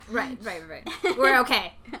Right. We're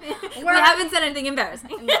okay. We haven't said anything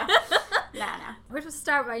embarrassing. No. We're supposed to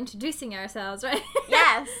start by introducing ourselves, right?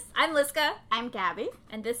 Yes. I'm Liska. I'm Gabby.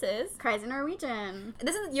 And this is... Crazy Norwegian.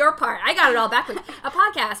 This is your part. I got it all backwards. A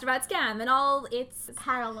podcast about Scam and all its...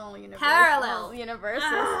 Parallel universes.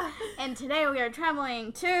 And today we are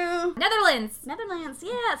traveling to... Netherlands,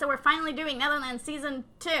 yeah. So we're finally doing Netherlands Season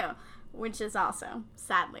 2, which is also,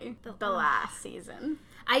 sadly, the last season.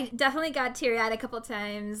 I definitely got teary-eyed a couple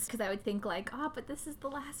times because I would think like, but this is the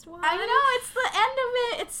last one. I know, it's the end of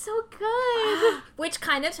it. It's so good. Which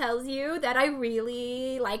kind of tells you that I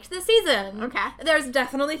really liked this season. Okay. There's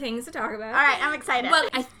definitely things to talk about. All right, I'm excited.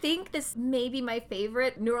 But I think this may be my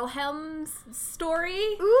favorite Nurulheim's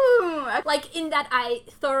story. Ooh. Like, in that I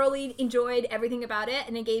thoroughly enjoyed everything about it,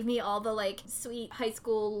 and it gave me all the, like, sweet high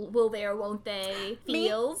school will they or won't they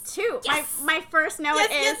feels. Me too. Yes. My first note is,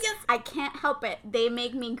 yes. I can't help it. They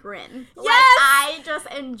make me grin. Yes! Like, I just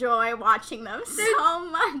enjoy watching them so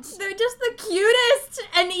much. They're just the cutest,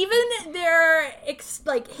 and even their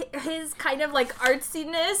his kind of like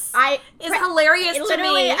artsiness is hilarious to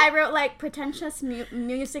literally, me. I wrote like pretentious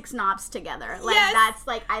music snobs together. Like that's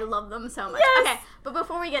like I love them so much. Yes. Okay, but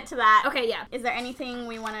before we get to that, okay, yeah. Is there anything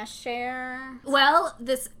we want to share? Well,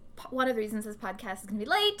 one of the reasons this podcast is going to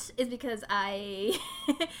be late is because I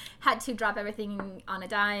had to drop everything on a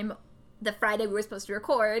dime the Friday we were supposed to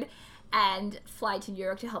record and fly to New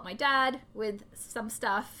York to help my dad with some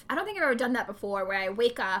stuff. I don't think I've ever done that before, where I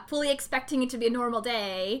wake up fully expecting it to be a normal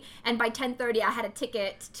day, and by 10:30 I had a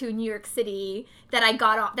ticket to New York City that I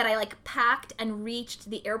got off, that I like packed and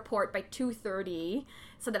reached the airport by 2:30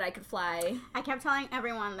 so that I could fly. I kept telling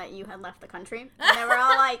everyone that you had left the country, and they were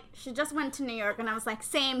all like, she just went to New York, and I was like,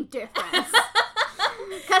 same difference.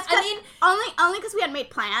 Only because we had made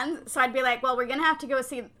plans, so I'd be like, well, we're gonna have to go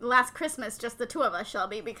see Last Christmas, just the two of us,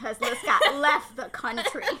 Shelby, because Liz got left the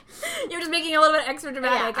country. You're just making it a little bit extra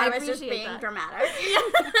dramatic. Yeah, I was just being dramatic.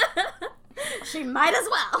 She might as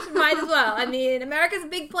well. I mean, America's a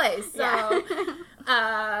big place, so...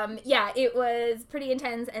 Yeah. It was pretty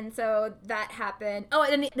intense, and so that happened. Oh,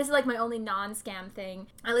 and this is like my only non-scam thing.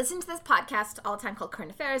 I listen to this podcast all the time called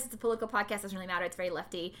Current Affairs. It's a political podcast, doesn't really matter, it's very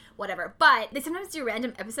lefty, whatever. But they sometimes do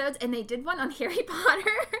random episodes, and they did one on Harry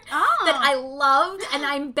Potter that I loved, and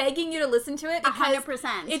I'm begging you to listen to it because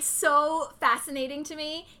 100%. It's so fascinating to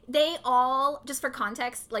me. They all, just for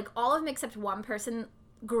context, like all of them except one person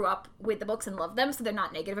grew up with the books and loved them, so they're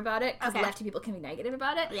not negative about it, because lefty people can be negative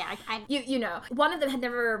about it. Yeah, You know, one of them had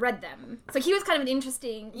never read them. So he was kind of an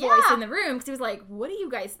interesting voice in the room, because he was like, what are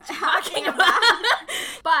you guys talking about?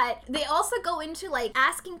 But they also go into, like,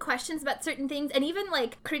 asking questions about certain things, and even,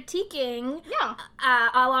 like, critiquing,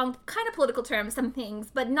 along kind of political terms, some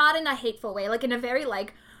things, but not in a hateful way, like in a very,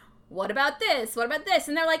 like, what about this? What about this?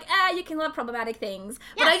 And they're like, you can love problematic things.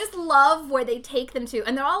 Yeah. But I just love where they take them to.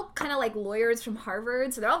 And they're all kind of like lawyers from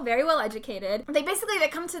Harvard, so they're all very well educated. They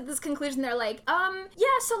come to this conclusion, they're like,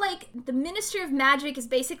 so like the Ministry of Magic is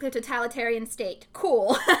basically a totalitarian state.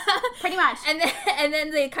 Cool. Pretty much. And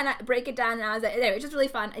then they kind of break it down, and I was like, anyway, it's just really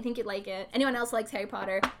fun. I think you'd like it. Anyone else likes Harry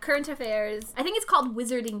Potter? Current Affairs. I think it's called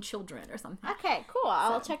Wizarding Children or something. Okay, cool.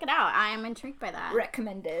 I'll check it out. I am intrigued by that.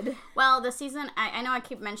 Recommended. Well, the season, I know I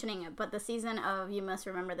keep mentioning it, but the season of You Must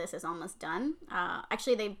Remember This is almost done.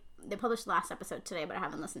 Actually, they published the last episode today, but I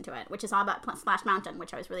haven't listened to it, which is all about Splash Mountain,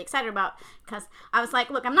 which I was really excited about, because I was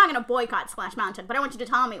like, look, I'm not going to boycott Splash Mountain, but I want you to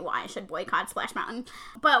tell me why I should boycott Splash Mountain.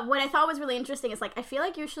 But what I thought was really interesting is, like, I feel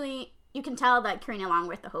like usually you can tell that Karina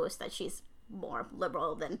Longworth, the host, that she's more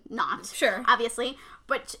liberal than not. Sure. Obviously.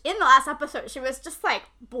 But in the last episode, she was just, like,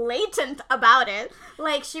 blatant about it.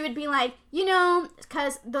 Like, she would be like, you know,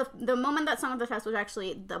 because the moment that Song of the Fest was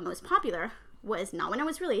actually the most popular was not when it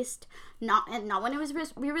was released, not when it was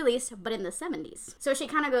re-released, but in the 70s. So she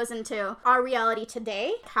kind of goes into our reality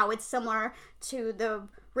today, how it's similar to the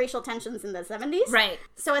racial tensions in the 70s. Right.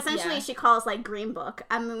 So essentially she calls, like, Green Book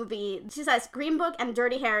a movie. She says Green Book and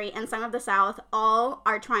Dirty Harry and Song of the South all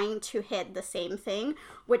are trying to hit the same thing,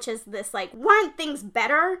 which is this, like, weren't things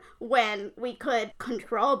better when we could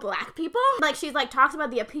control black people? Like, she's, like, talks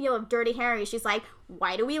about the appeal of Dirty Harry. She's like,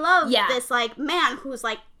 why do we love this, like, man who's,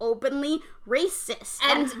 like, openly racist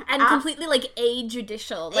and completely, like,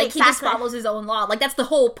 ajudicial. Like, he just follows his own law. Like, that's the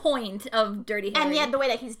whole point of Dirty Harry. And yet the way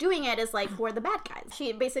that he's doing it is, like, for the bad guys.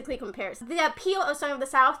 She basically compares the appeal of Song of the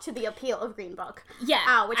South to the appeal of Green Book.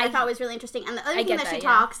 Yeah. Which I thought was really interesting. And the other thing that she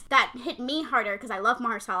talks that hit me harder, because I love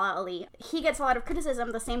Mahershala Ali, he gets a lot of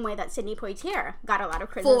criticism the same way that Sidney Poitier got a lot of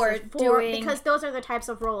criticism for because those are the types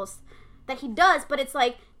of roles that he does, but it's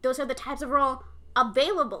like, those are the types of role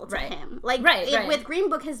available to him. Like, with Green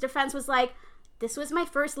Book, his defense was like, this was my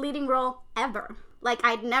first leading role ever. Like,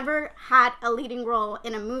 I'd never had a leading role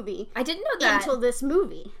in a movie. I didn't know that. Until this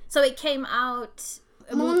movie. So it came out...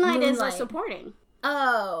 Moonlight is a supporting.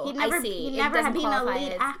 Oh, I see. He never had been a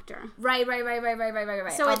lead actor. Right.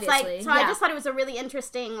 So obviously. It's like, I just thought it was a really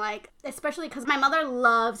interesting, like, especially because my mother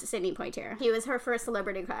loves Sidney Poitier. He was her first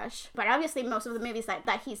celebrity crush. But obviously, most of the movies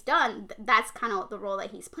that he's done, that's kind of the role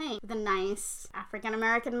that he's playing. The nice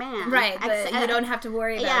African-American man. Right, but you don't have to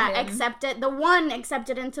worry about him.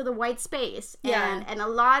 Accepted into the white space. And a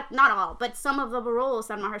lot, not all, but some of the roles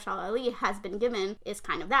that Mahershala Ali has been given is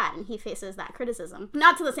kind of that. And he faces that criticism.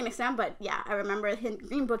 Not to the same extent, but I remember in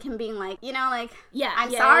Green Book him being like,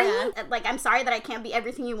 I'm sorry. Like, I'm sorry that I can't be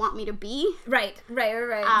everything you want me to be. Right.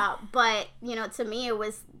 But, to me, it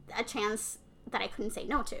was a chance that I couldn't say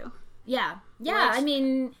no to. Yeah. I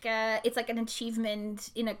mean, it's like an achievement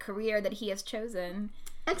in a career that he has chosen.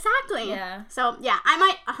 Exactly. Yeah. So, I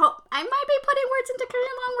might be putting words into Karina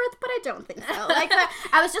Longworth, but I don't think so. Like,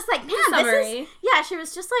 I was just like, man, this is... Yeah, she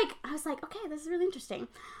was just like... I was like, okay, this is really interesting.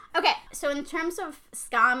 Okay, so in terms of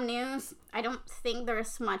Scam news, I don't think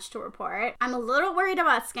there's much to report. I'm a little worried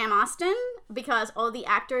about Scam Austin because all the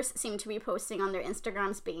actors seem to be posting on their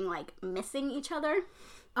Instagrams being, like, missing each other.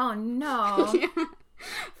 Oh, no.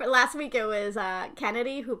 For last week, it was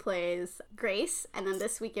Kennedy, who plays Grace, and then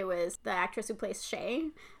this week it was the actress who plays Shay.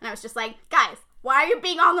 And I was just like, guys, why are you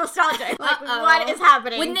being all nostalgic? Like, what is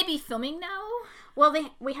happening? Wouldn't they be filming now? Well,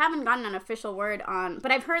 we haven't gotten an official word on,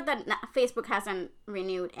 but I've heard that Facebook hasn't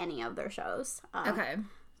renewed any of their shows. Okay.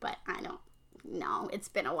 But I don't know. It's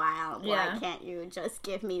been a while. Why can't you just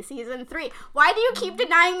give me season 3? Why do you keep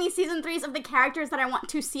denying me season 3s of the characters that I want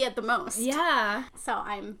to see at the most? Yeah. So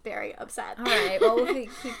I'm very upset. All right. Well, we'll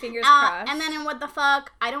keep fingers crossed. And then in What the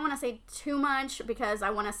Fuck, I don't want to say too much because I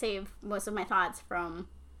want to save most of my thoughts from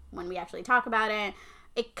when we actually talk about it.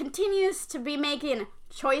 It continues to be making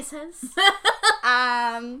choices.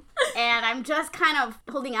 And I'm just kind of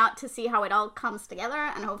holding out to see how it all comes together.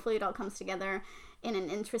 And hopefully it all comes together in an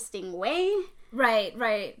interesting way. Right.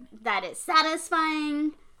 That is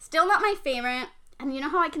satisfying. Still not my favorite. And you know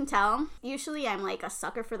how I can tell? Usually I'm like a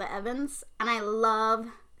sucker for the Evans. And I love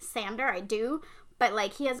Sander. I do. But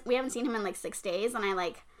like we haven't seen him in like 6 days. And I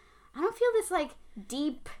don't feel this like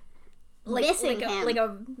deep... missing him. Like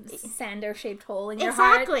a Sander-shaped hole in your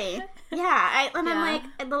heart. Exactly. Yeah. I'm like,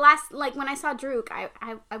 the last, like, when I saw Druk,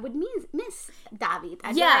 I would miss David.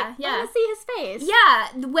 I want to see his face.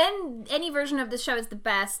 Yeah. When any version of the show is the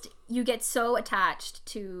best, you get so attached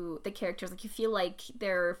to the characters. Like, you feel like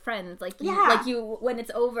they're friends. Like, when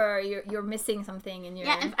it's over, you're missing something. And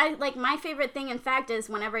yeah, and my favorite thing, in fact, is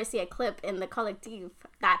whenever I see a clip in the Collective,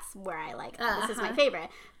 that's where I this is my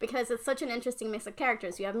favorite. Because it's such an interesting mix of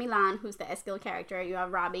characters. You have Milan, who's the Eskil character. You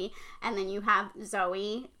have Robbie. And then you have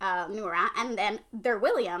Zoe, Noura. And then they're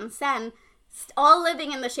William, Sen, all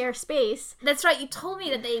living in the shared space. That's right. You told me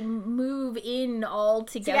that they move in all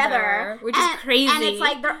together. Which is crazy. And it's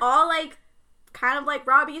like they're all like kind of like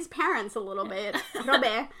Robbie's parents a little bit.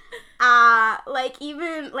 Robert. Like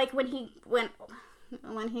even like when he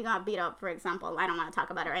got beat up, for example. I don't want to talk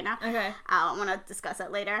about it right now. Okay. I want to discuss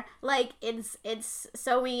it later. Like it's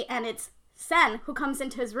Zoe and it's Sen who comes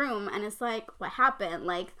into his room and is like, what happened?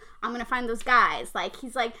 Like, I'm gonna find those guys. Like,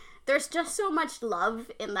 he's like, there's just so much love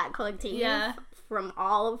in that collective from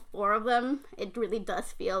all 4 of them. It really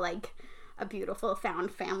does feel like a beautiful found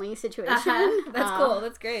family situation. That's cool.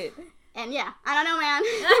 That's great. And yeah, I don't know, man.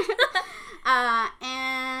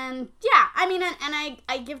 And yeah, I mean, and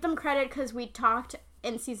I give them credit because we talked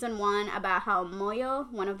in season 1 about how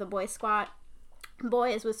Moyo, one of the Boy Squad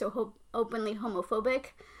boys, was so openly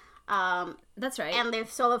homophobic. That's right. And they've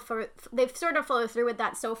sort of followed through with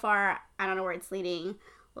that so far. I don't know where it's leading.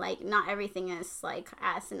 Like, not everything is, like,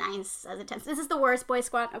 as nice as it tends. This is the worst Boy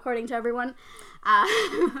Squad, according to everyone.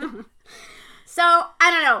 So,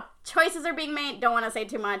 I don't know. Choices are being made. Don't want to say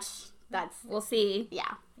too much. We'll see.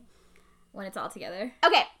 Yeah. When it's all together.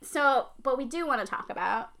 Okay, so, but we do want to talk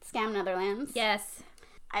about Scam Netherlands. Yes.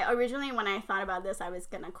 I originally, when I thought about this, I was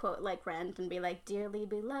going to quote, like, Rent and be like, dearly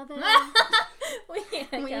beloved,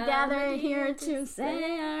 we gather here to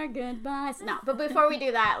say our goodbyes. No, but before we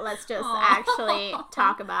do that, let's just actually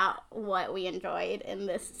talk about what we enjoyed in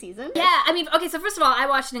this season. Yeah, I mean, okay, so first of all, I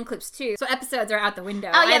watched it in clips too, so episodes are out the window.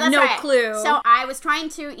 Oh, yeah, I have no clue. So I was trying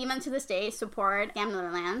to, even to this day, support Scam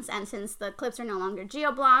Netherlands, and since the clips are no longer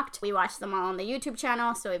geo-blocked, we watch them all on the YouTube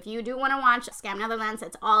channel, so if you do want to watch Scam Netherlands,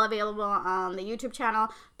 it's all available on the YouTube channel,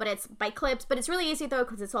 but it's by clips, but it's really easy though,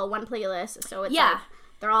 because it's all one playlist, so it's like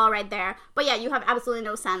They're all right there. But yeah, you have absolutely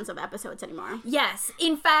no sense of episodes anymore. Yes.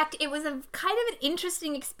 In fact, it was a kind of an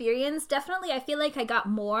interesting experience. Definitely, I feel like I got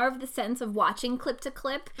more of the sense of watching clip to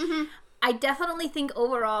clip. Mm-hmm. I definitely think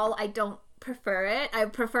overall I don't prefer it. I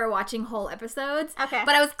prefer watching whole episodes. Okay.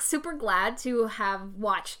 But I was super glad to have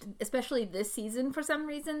watched, especially this season for some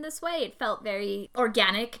reason this way. It felt very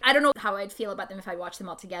organic. I don't know how I'd feel about them if I watched them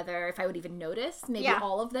all together, if I would even notice. Maybe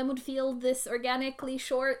all of them would feel this organically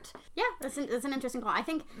short. Yeah, that's an interesting call. I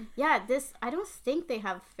think, I don't think they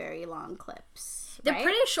have very long clips. They're right?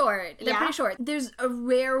 pretty short. They're pretty short. There's a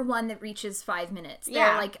rare one that reaches 5 minutes.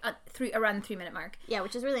 They're like around the 3 minute mark. Yeah,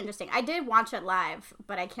 which is really interesting. I did watch it live,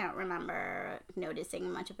 but I can't remember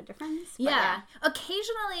noticing much of a difference. Yeah.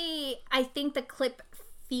 Occasionally, I think the clip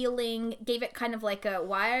feeling gave it kind of like a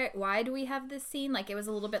why do we have this scene? Like it was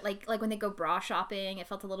a little bit like when they go bra shopping, it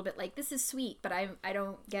felt a little bit like this is sweet, but I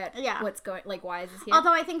don't get what's going, like why is this here?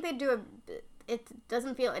 Although I think they do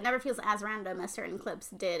it never feels as random as certain clips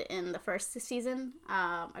did in the first season.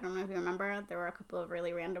 I don't know if you remember, there were a couple of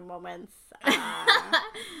really random moments.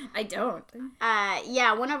 I don't.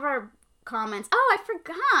 One of our comments, I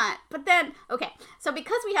forgot, but then so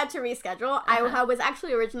because we had to reschedule, I was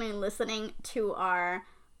actually originally listening to our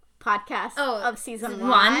podcast of season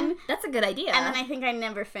 1. That's a good idea. And then I think I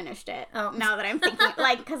never finished it. Now that I'm thinking,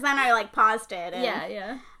 because then I paused it.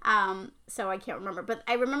 And, so I can't remember, but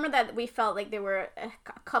I remember that we felt like there were a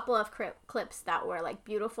couple of clips that were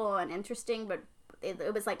beautiful and interesting, but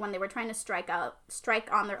it was when they were trying to strike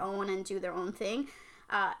on their own and do their own thing.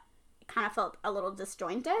 It kind of felt a little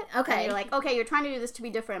disjointed. Okay. And you're you're trying to do this to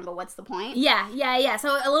be different, but what's the point? Yeah. So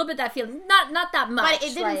a little bit that feeling, not that much. But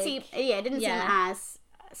it didn't seem as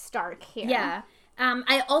stark here. Yeah.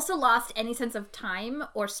 I also lost any sense of time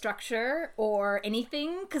or structure or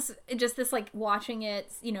anything because just this watching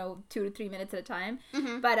it, 2 to 3 minutes at a time.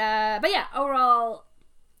 Mm-hmm. But yeah, overall,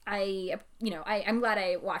 I'm glad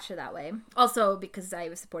I watched it that way. Also because I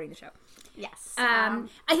was supporting the show. Yes. I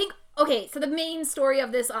think. Okay, so the main story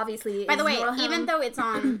of this obviously. By is the way, Noorhelm. even though it's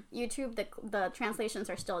on YouTube, the translations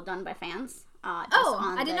are still done by fans. I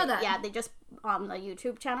didn't know that. Yeah, they just on the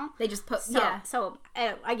YouTube channel. They just put So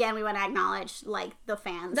again, we want to acknowledge the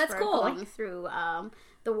fans. That's for cool. Going through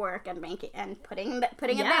the work and putting it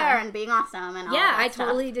there and being awesome and all that I stuff.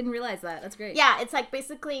 totally didn't realize that. That's great. Yeah, it's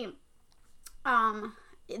basically,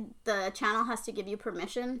 the channel has to give you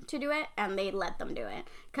permission to do it, and they let them do it.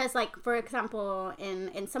 Because for example,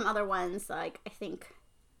 in some other ones, I think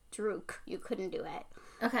Druk, you couldn't do it.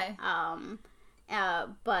 Okay.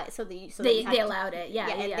 But they allowed it.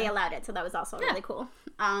 Yeah, they allowed it. So that was also really cool.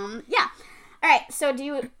 Yeah. All right. So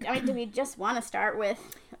do we just want to start with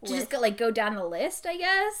just go down the list? I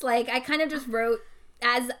guess. I kind of just wrote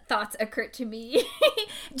as thoughts occurred to me.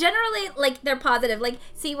 Generally, they're positive.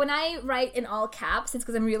 See, when I write in all caps, it's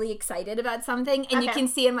because I'm really excited about something, and you can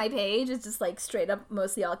see in my page, it's just straight up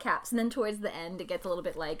mostly all caps, and then towards the end, it gets a little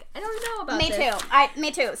bit I don't know about this.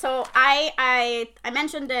 Me too. So I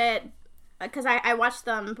mentioned it because I watched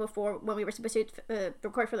them before when we were supposed to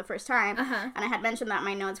record for the first time, and I had mentioned that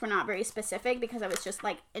my notes were not very specific because I was just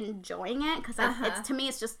enjoying it because it's to me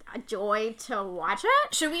it's just a joy to watch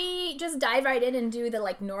it. Should we just dive right in and do the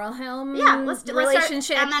Noorhelm let's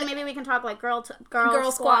relationship, start, and then maybe we can talk girl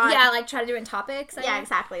squad. Yeah, try to do in topics.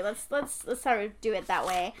 Exactly. Let's sort of do it that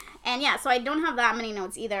way. And so I don't have that many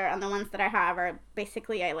notes either, and the ones that I have are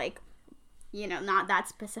basically not that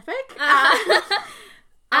specific.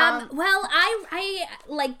 Well,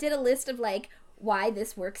 I did a list of why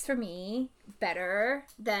this works for me better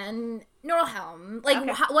than Noorhelm.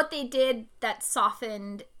 What they did that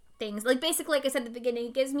softened things. Basically, like I said at the beginning,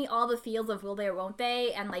 it gives me all the feels of will they or won't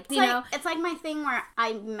they, and it's my thing where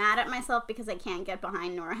I'm mad at myself because I can't get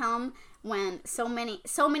behind Noorhelm when so many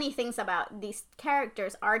things about these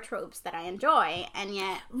characters are tropes that I enjoy, and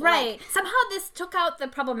yet somehow this took out the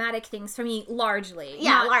problematic things for me largely.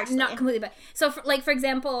 Largely, not completely, but so for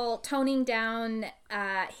example, toning down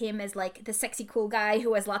him as the sexy cool guy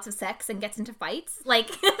who has lots of sex and gets into fights.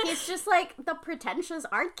 He's just the pretentious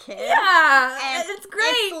art kid. Yeah, and it's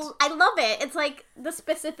great. I love it. It's the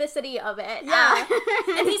specificity of it. Yeah,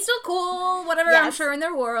 and he's still cool. Whatever, yes. I'm sure in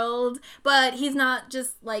their world, but he's not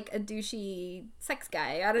just a douchey sex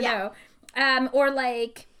guy. I don't know. Or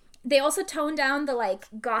they also toned down the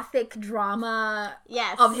gothic drama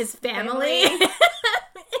of his family.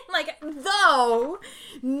 Though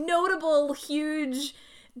notable huge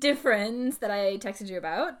difference that I texted you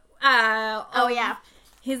about.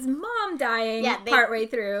 His mom dying partway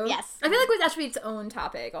through. Yes. I feel that should be its own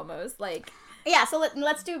topic almost. Yeah, so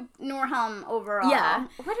let's do Norhelm overall. Yeah.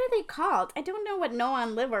 What are they called? I don't know what Noah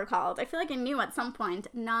and Liv are called. I feel like I knew at some point.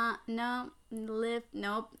 Liv,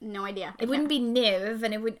 nope, no idea. It wouldn't be Niv,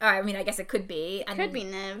 and it would, I mean, I guess it could be. And could be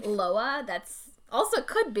Niv. Loa, that's also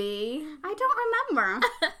could be. I don't remember.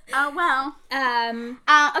 Oh, well.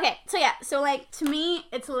 Okay, so yeah, so like, to me,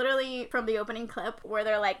 it's literally from the opening clip where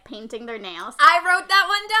they're like painting their nails. I wrote that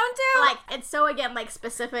one down too. Like, it's so, again, like,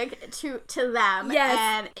 specific to them. Yes.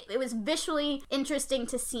 And it was visually interesting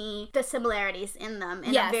to see the similarities in them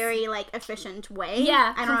in a very, like, efficient way.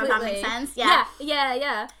 Yeah, I don't know if that makes sense.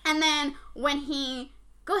 Yeah. And then when he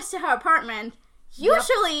goes to her apartment,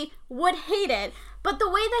 usually would hate it, but the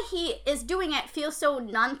way that he is doing it feels so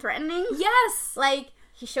non-threatening. Yes. Like,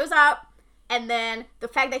 he shows up, and then the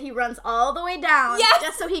fact that he runs all the way down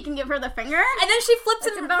just so he can give her the finger. And then she flips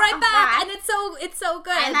him right back, and it's so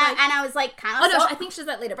good. And I was like, kind of. Oh no, I think she does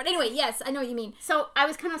that later. But anyway, yes, I know what you mean. So I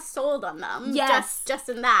was kind of sold on them. Yes, just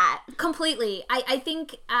in that. Completely. I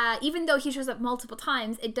think even though he shows up multiple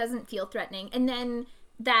times, it doesn't feel threatening. And then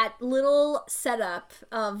that little setup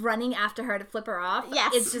of running after her to flip her off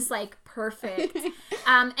is just like perfect.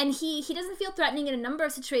 And he doesn't feel threatening in a number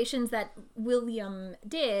of situations that William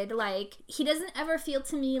did. Like, he doesn't ever feel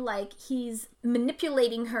to me like he's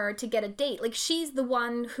manipulating her to get a date. Like, she's the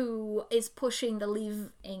one who is pushing the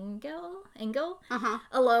leave angle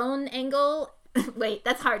alone angle. Wait,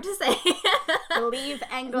 that's hard to say. Leave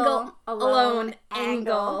angle alone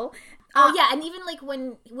angle. Oh yeah, and even like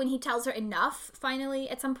when he tells her enough, finally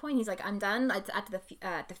at some point, he's like, "I'm done." It's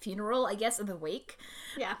at the funeral, I guess, or the wake.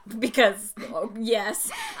 Yeah. Because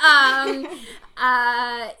yes,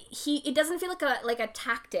 it doesn't feel like a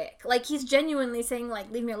tactic. Like, he's genuinely saying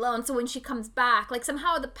like, "Leave me alone." So when she comes back, like,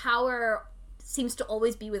 somehow the power seems to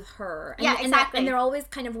always be with her. And, exactly. And they're always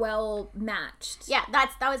kind of well matched. Yeah,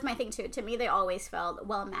 that was my thing too. To me, they always felt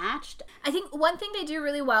well matched. I think one thing they do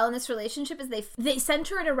really well in this relationship is they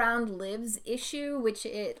center it around Liv's issue, which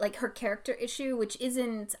is like her character issue, which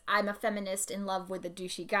isn't I'm a feminist in love with a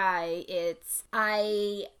douchey guy. It's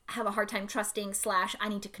I have a hard time trusting / I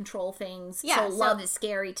need to control things. So love is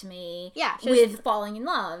scary to me. Yeah, with falling in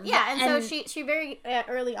love. Yeah, and so she very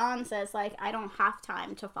early on says like, I don't have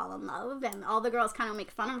time to fall in love, and all the girls kind of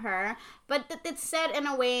make fun of her, but it's said in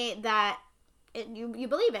a way that you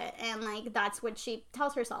believe it, and like that's what she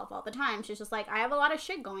tells herself all the time. She's just like, I have a lot of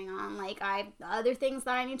shit going on, like I other things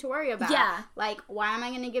that I need to worry about. Yeah, like why am I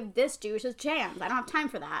going to give this douche a chance? I don't have time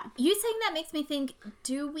for that. You saying that makes me think,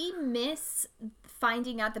 do we miss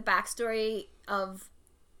finding out the backstory of,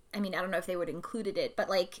 I mean, I don't know if they would have included it, but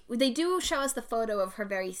like they do show us the photo of her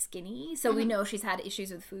very skinny, so we know she's had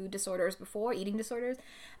issues with food disorders before, eating disorders,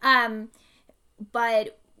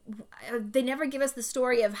 but they never give us the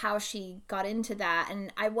story of how she got into that,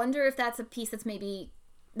 and I wonder if that's a piece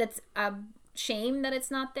that's a shame that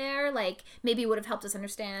it's not there. Like, maybe it would have helped us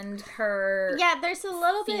understand her. Yeah, there's a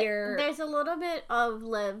little bit of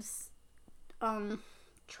Liv's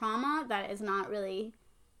trauma that is not really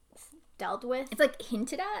dealt with. It's like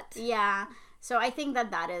hinted at. Yeah. So I think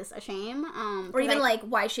that is a shame. Or even like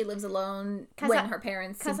why she lives alone when her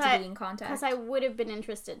parents seem to be in contact. Because I would have been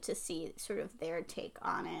interested to see sort of their take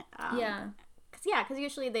on it. Because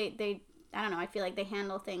usually they I don't know, I feel like they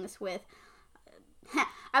handle things with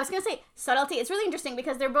I was going to say subtlety. It's really interesting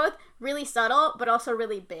because they're both really subtle but also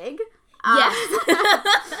really big.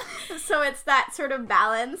 So it's that sort of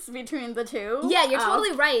balance between the two. Yeah, you're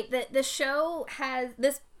totally right. The show has,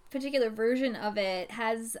 this particular version of it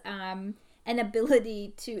has an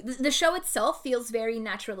ability to, the show itself feels very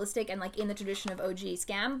naturalistic and like in the tradition of OG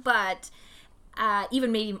Scam, but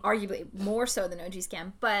even maybe arguably more so than OG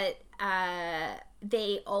Scam, but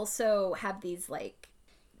they also have these like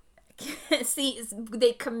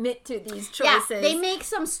they commit to these choices. Yeah, they make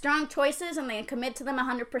some strong choices and they commit to them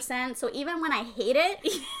 100%. So even when I hate it,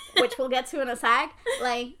 which we'll get to in a sec,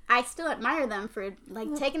 like I still admire them for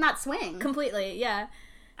like taking that swing. Completely, yeah.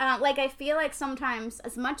 Like I feel like sometimes,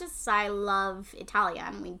 as much as I love Italia,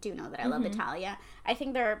 and we do know that I love Italia, I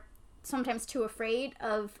think they're sometimes too afraid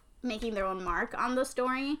of making their own mark on the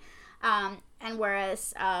story. And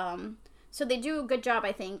whereas, so they do a good job,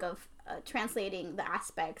 I think, of translating the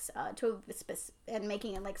aspects and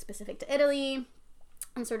making it like specific to Italy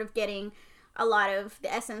and sort of getting a lot of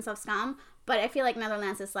the essence of Scam. But I feel like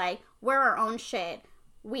Netherlands is like, we're our own shit.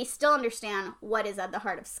 We still understand what is at the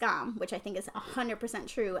heart of Scam, which I think is 100%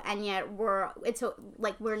 true, and yet we're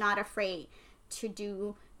not afraid to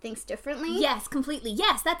do things differently. Yes, completely.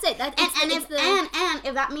 Yes, that's it. And if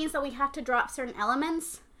that means that we have to drop certain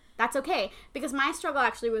elements, that's okay. Because my struggle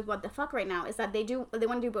actually with What the Fuck right now is that they want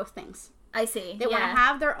to do both things. I see. They want to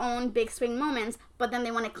have their own big swing moments, but then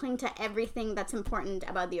they want to cling to everything that's important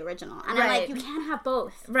about the original. And I'm like, you can't have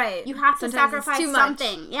both. Right. You have to sacrifice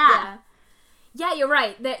something. Yeah. Yeah, you're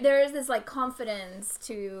right. There is this like confidence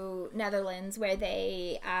to Netherlands where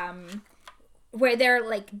they're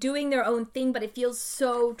like doing their own thing, but it feels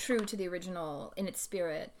so true to the original in its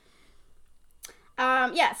spirit.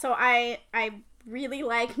 So I really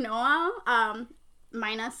like Noah,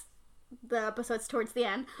 minus the episodes towards the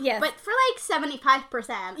end. Yes. But for like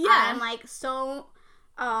 75%, I'm like so,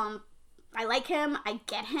 I like him. I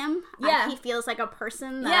get him. Yeah. He feels like a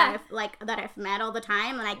person that I've met all the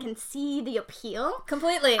time, and I can see the appeal.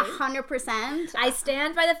 Completely. 100%. I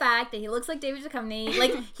stand by the fact that he looks like David Duchovny.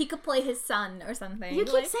 Like, he could play his son or something. You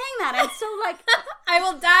keep saying that. I'm so like... I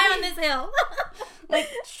will die on this hill. Like,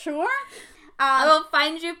 sure? I will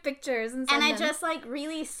find you pictures and send them. I just, like,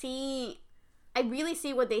 really see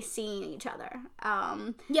what they see in each other.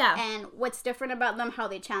 And what's different about them, how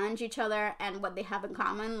they challenge each other, and what they have in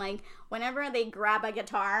common. Like, whenever they grab a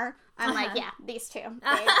guitar, I'm like, yeah, these two.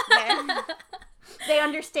 They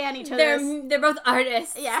understand each other. They're both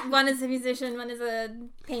artists. Yeah. One is a musician, one is a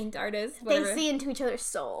paint artist. Whatever. They see into each other's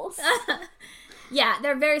souls. Yeah,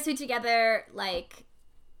 they're very sweet together. Like,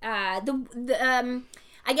 I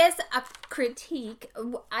guess a critique,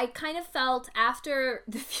 I kind of felt after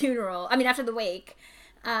the funeral, after the wake,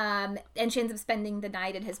 and she ends up spending the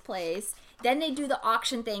night at his place, then they do the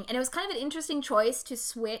auction thing, and it was kind of an interesting choice to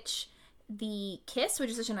switch the kiss, which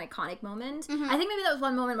is such an iconic moment. Mm-hmm. I think maybe that was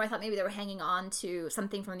one moment where I thought maybe they were hanging on to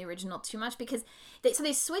something from the original too much, because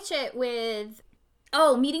they switch it with,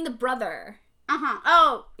 meeting the brother.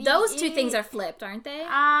 Oh, those two things are flipped, aren't they?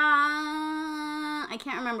 I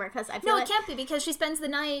can't remember because I feel it can't be because she spends the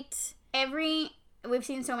night. We've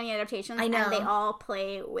seen so many adaptations, I know, and they all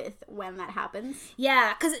play with when that happens.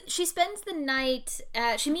 Yeah, because she spends the night.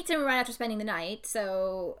 She meets him right after spending the night,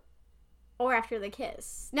 so or after the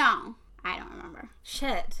kiss. No, I don't remember.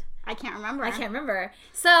 Shit. I can't remember.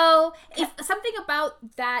 So, if something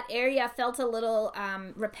about that area felt a little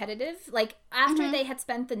repetitive, like after they had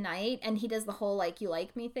spent the night and he does the whole like you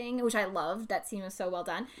like me thing, which I loved. That scene was so well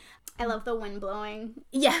done. I love the wind blowing.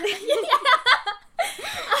 Yeah.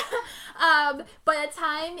 By the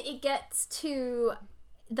time it gets to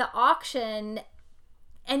the auction,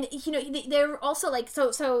 and they're also like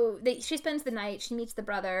she spends the night. She meets the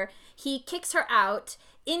brother. He kicks her out.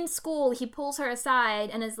 In school, he pulls her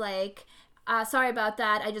aside and is like, sorry about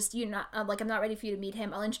that. I just, I'm not ready for you to meet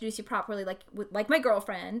him. I'll introduce you properly, like my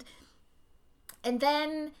girlfriend. And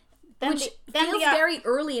then feels very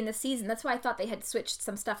early in the season. That's why I thought they had switched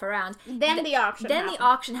some stuff around. Then the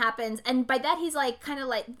auction happens. And by that, he's like, kind of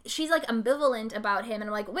like, she's like ambivalent about him. And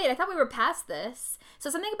I'm like, wait, I thought we were past this. So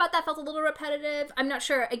something about that felt a little repetitive. I'm not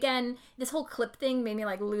sure. Again, this whole clip thing made me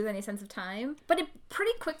like lose any sense of time. But it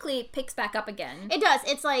pretty quickly picks back up again. It does.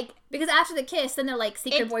 It's like... Because after the kiss, then they're like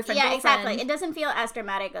secret boyfriend, yeah, girlfriend. exactly. It doesn't feel as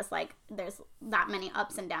dramatic as like there's that many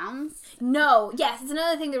ups and downs. No. Yes, it's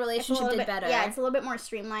another thing the relationship did better. Yeah, it's a little bit more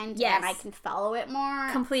streamlined. Yes. And I can follow it more.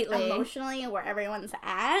 Completely. Emotionally, where everyone's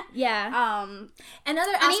at. Yeah.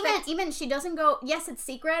 Another aspect... And even she doesn't go, yes, it's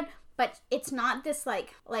secret, but it's not this,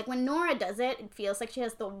 like when Nora does it, it feels like she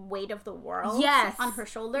has the weight of the world on her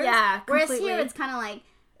shoulders. Yeah, completely. Whereas here, it's kind of like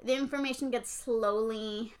the information gets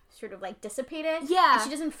slowly sort of, like, dissipated. Yeah. And she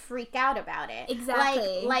doesn't freak out about it.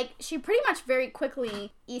 Exactly. Like she pretty much very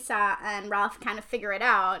quickly, Issa and Ralph kind of figure it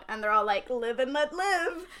out, and they're all like, live and let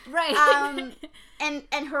live. Right.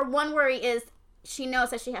 And her one worry is she knows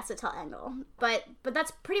that she has to tell Engel. But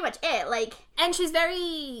that's pretty much it. Like... And she's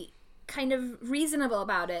very... kind of reasonable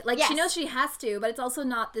about it. Like, she knows she has to, but it's also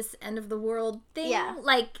not this end of the world thing. Yeah.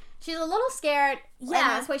 Like, she's a little scared. Yeah. And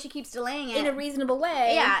that's why she keeps delaying it. In a reasonable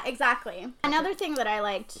way. Yeah, exactly. Another thing that I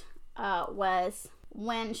liked was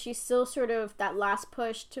when she's still sort of that last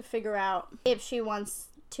push to figure out if she wants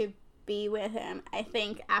to be with him, I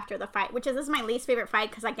think, after the fight, which is my least favorite fight,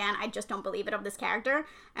 because again, I just don't believe it of this character.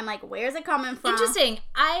 I'm like, where's it coming from? Interesting.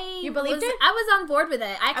 You believed it? I was on board with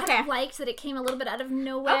it. I kind of liked that it came a little bit out of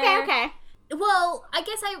nowhere. Okay. Well, I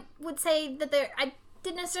guess I would say that I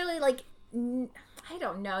didn't necessarily, like, I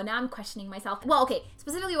don't know. Now I'm questioning myself. Well, okay.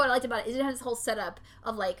 Specifically what I liked about it is it has this whole setup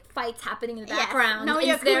of, like, fights happening in the background. No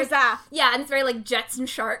Yakuza. Yeah, and it's very, like, Jets and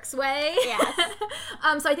Sharks way. Yes.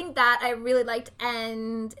 So I think that I really liked,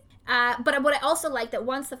 and... but what I also like that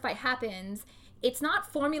once the fight happens, it's not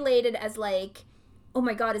formulated as like, oh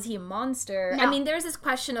my god, is he a monster? No. I mean, there's this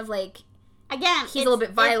question of like, again, he's a little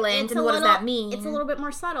bit violent, and what does that mean? It's a little bit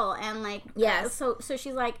more subtle, and like, yes. So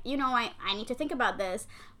she's like, I need to think about this,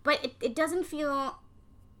 but it doesn't feel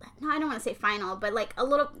no, I don't want to say final, but like a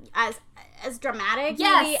little as dramatic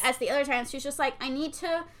Yes. maybe as the other times. She's just like, I need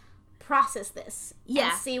to process this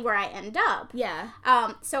and see where I end up. Yeah.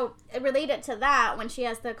 So related to that, when she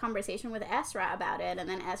has the conversation with Ezra about it, and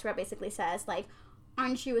then Ezra basically says like,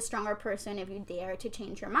 aren't you a stronger person if you dare to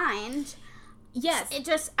change your mind? Yes. It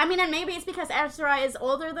just, I mean, and maybe it's because Ezra is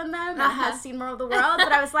older than them and has seen more of the world, but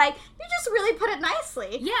I was like, you just really put it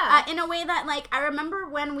nicely. Yeah. In a way that, like, I remember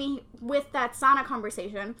when we, with that Sana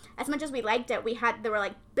conversation, as much as we liked it, there were,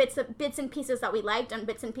 like, bits and pieces that we liked and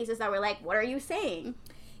bits and pieces that were like, what are you saying?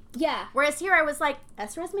 Yeah. Whereas here I was like,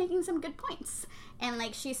 Ezra's making some good points. And,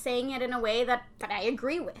 like, she's saying it in a way that I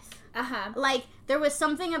agree with. Like, there was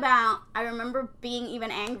something about, I remember being even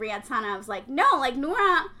angry at Sana. I was like, no, like,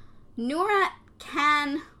 Noura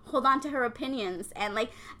can hold on to her opinions, and like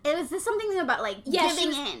it was just something about like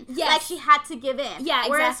giving in. Yes. Like she had to give in. Yeah,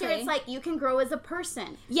 Whereas exactly. here it's like you can grow as a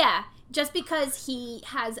person. Yeah. Just because he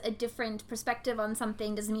has a different perspective on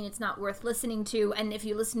something doesn't mean it's not worth listening to, and if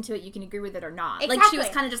you listen to it, you can agree with it or not. Exactly. Like, she was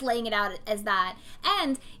kind of just laying it out as that.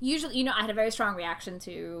 And usually, you know, I had a very strong reaction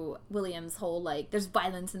to William's whole, like, there's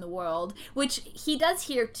violence in the world, which he does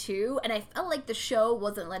here, too, and I felt like the show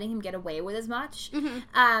wasn't letting him get away with as much.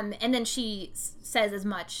 And then she says as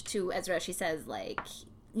much to Ezra. She says, like,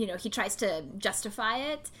 you know, he tries to justify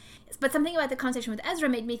it. But something about the conversation with Ezra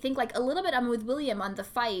made me think, like, a little bit with William on the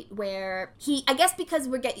fight, where I guess because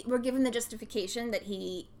we're given the justification that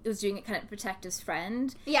he was doing it kind of to protect his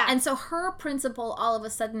friend. Yeah. And so her principle, all of a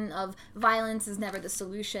sudden, of violence is never the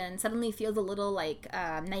solution, suddenly feels a little, like,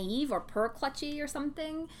 naive or pearl-clutchy or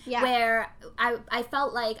something. Yeah. Where I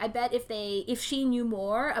felt like, I bet if she knew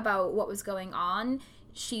more about what was going on,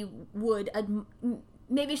 she would...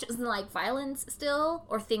 maybe she doesn't like violence still,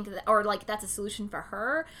 or think that, or like that's a solution for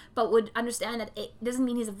her, but would understand that it doesn't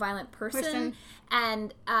mean he's a violent person.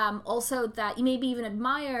 And also that you maybe even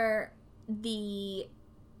admire the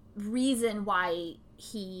reason why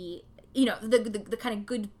he, you know, the kind of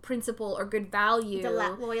good principle or good value, the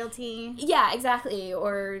loyalty. Yeah, exactly,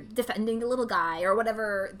 or defending the little guy, or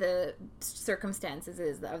whatever the circumstances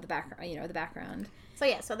is of the background, you know, the background. So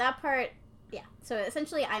yeah, so that part, yeah. So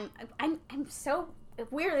essentially, I'm so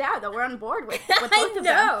weirded out that we're on board with both of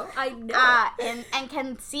them. I know. And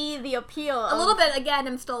can see the appeal. A little bit, again,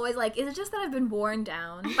 I'm still always like, is it just that I've been worn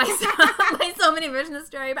down by so many versions of the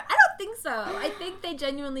story? But I don't think so. I think they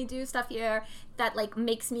genuinely do stuff here that, like,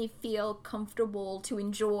 makes me feel comfortable to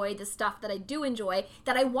enjoy the stuff that I do enjoy,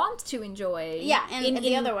 that I want to enjoy. Yeah, in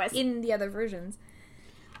the other ways. In the other versions.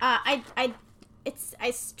 I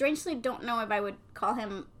strangely don't know if I would call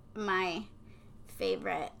him my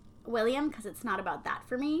favorite William, because it's not about that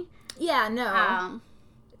for me. Yeah, no.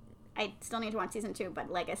 I still need to watch season 2,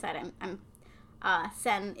 but like I said, I'm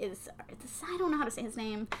Sen is, I don't know how to say his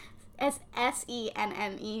name.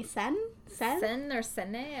 Senne. Sen or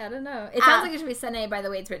Sene? I don't know. It sounds like it should be Sene by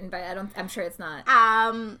the way it's written, but I'm sure it's not.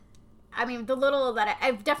 I mean, the little that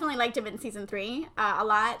I've definitely liked him in season 3 a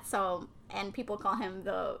lot, so, and people call him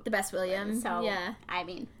the best William. So, yeah. I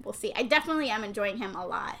mean, we'll see. I definitely am enjoying him a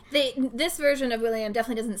lot. This version of William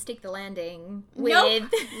definitely doesn't stick the landing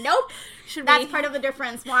with... Nope. That's part of the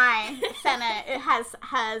difference why Senna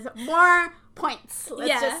has more points,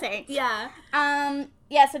 let's just say. Yeah.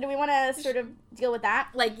 Yeah, so do we want to sort of deal with that?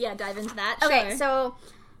 Like, yeah, dive into that? Okay, sure. So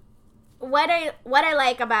what I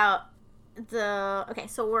like about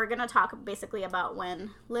so we're going to talk basically about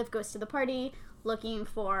when Liv goes to the party looking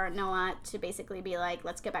for Noah to basically be like,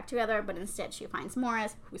 let's get back together, but instead she finds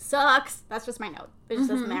Morris, who sucks. That's just my note. It just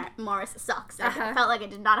says Morris sucks. I felt like I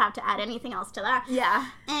did not have to add anything else to that. Yeah.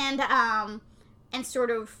 And sort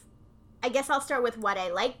of, I guess I'll start with what I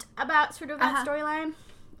liked about sort of that storyline,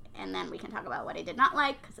 and then we can talk about what I did not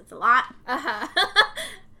like, because it's a lot.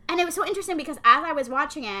 And it was so interesting because as I was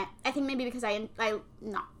watching it, I think maybe because I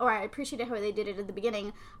appreciated how they did it at the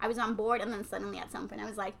beginning, I was on board, and then suddenly at some point I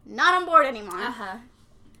was like, not on board anymore.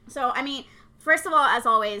 So, I mean, first of all, as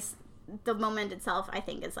always, the moment itself I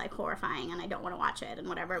think is like horrifying, and I don't want to watch it and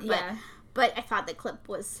whatever, but I thought the clip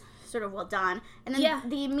was sort of well done. And then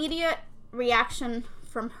the immediate reaction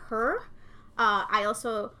from her, I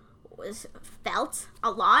also felt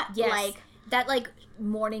a lot. Yes. Like, that, like,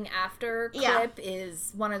 morning after clip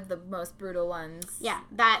is one of the most brutal ones. Yeah,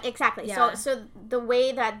 that, exactly. Yeah. So the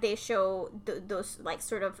way that they show those, like,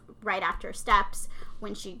 sort of right after steps,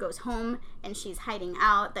 when she goes home and she's hiding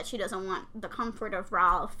out, that she doesn't want the comfort of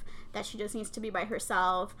Ralph, that she just needs to be by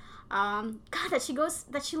herself. That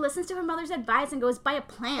she listens to her mother's advice and goes buy a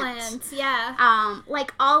plant. Yeah.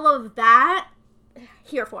 Like, all of that,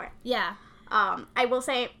 here for it. Yeah. I will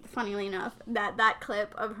say, funnily enough, that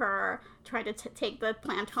clip of her trying to take the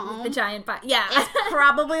plant home, the giant bike, yeah, is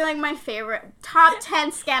probably like my favorite top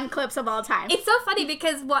 10 scam clips of all time. It's so funny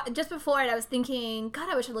because just before it, I was thinking, God,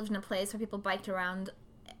 I wish I lived in a place where people biked around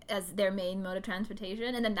as their main mode of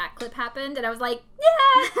transportation, and then that clip happened, and I was like,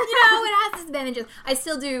 yeah, it has its advantages. I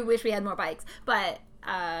still do wish we had more bikes, but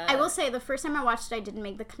I will say the first time I watched it, I didn't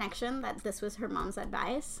make the connection that this was her mom's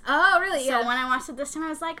advice. Oh, really? So when I watched it this time, I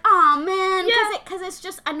was like, oh man, because it's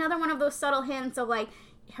just another one of those subtle hints of like,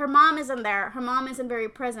 her mom isn't there, her mom isn't very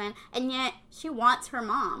present, and yet she wants her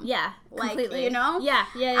mom. Yeah, completely. Like, you know?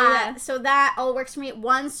 Yeah. So that all works for me.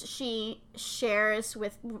 Once she shares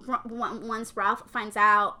with, once Ralph finds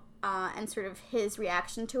out, and sort of his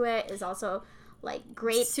reaction to it is also like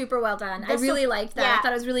great. Super well done. I really liked that. Yeah. I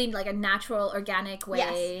thought it was really like a natural, organic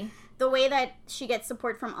way. Yes. The way that she gets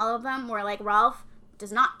support from all of them, where like Ralph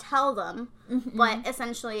does not tell them, but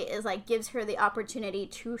essentially is like gives her the opportunity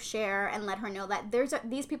to share and let her know that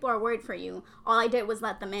these people are worried for you. All I did was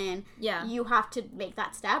let them in. Yeah. You have to make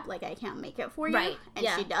that step. Like, I can't make it for you. Right. And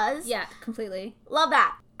she does. Yeah, completely. Love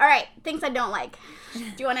that. All right. Things I don't like. Do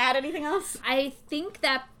you want to add anything else? I think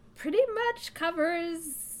that pretty much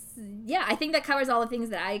covers... Yeah, I think that covers all the things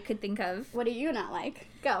that I could think of. What do you not like?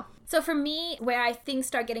 Go. So for me, where I things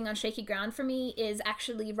start getting on shaky ground for me is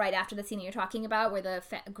actually right after the scene you're talking about, where the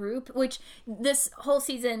group, which this whole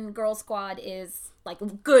season, Girl Squad is like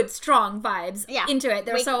good, strong vibes into it.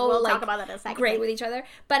 They're we'll talk about that in a second. Great with each other.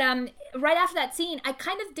 But right after that scene, I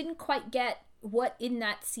kind of didn't quite get what in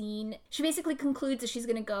that scene. She basically concludes that she's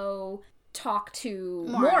going to go talk to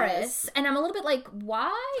Morris, and I'm a little bit like,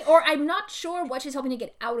 why? Or I'm not sure what she's hoping to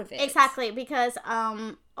get out of it. Exactly, because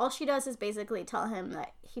all she does is basically tell him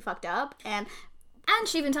that he fucked up, and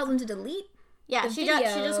she even tells him to delete the video.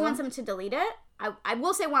 She just wants him to delete it. I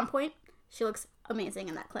will say one point, she looks amazing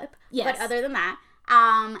in that clip. Yes. But other than that,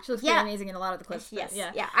 she looks pretty amazing in a lot of the clips. Yes.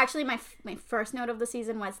 Yeah. Actually, my first note of the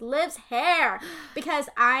season was Liv's hair, because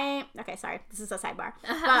okay, sorry, this is a sidebar.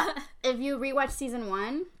 But if you rewatch season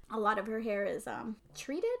 1, a lot of her hair is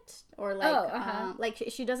treated or like like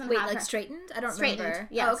she doesn't have like straightened. I don't remember.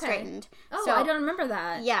 Yeah, straightened. Oh, so, I don't remember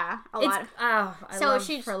that. Yeah, lot.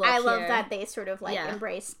 I love that they sort of like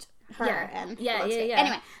embraced her and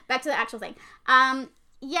Anyway, back to the actual thing.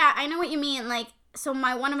 Yeah, I know what you mean. Like, so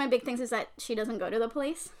one of my big things is that she doesn't go to the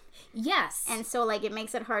police. Yes. And so, like, it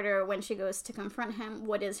makes it harder when she goes to confront him.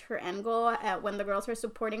 What is her end goal when the girls are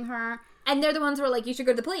supporting her? And they're the ones who are like, you should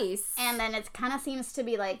go to the police. And then it kind of seems to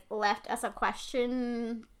be, like, left as a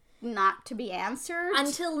question not to be answered.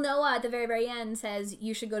 Until Noah, at the very, very end, says,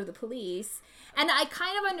 you should go to the police. And I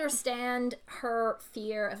kind of understand her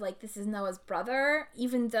fear of, like, this is Noah's brother,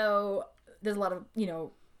 even though there's a lot of,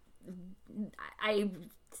 I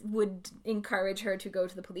would encourage her to go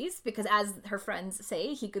to the police, because as her friends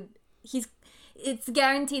say, it's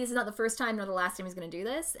guaranteed this is not the first time nor the last time he's going to do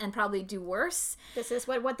this, and probably do worse. This is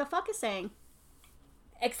what the fuck is saying.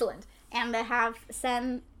 Excellent. And to have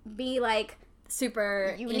Sen be like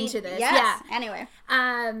super into this. Yes. Yeah. Anyway.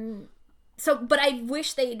 So, but I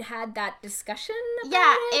wish they'd had that discussion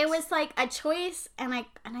about it was like a choice, and I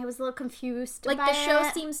was a little confused like about the show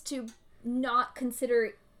seems to not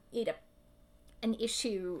consider it an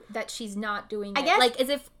issue that she's not doing I guess, like, as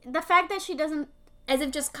if the fact that she doesn't, as if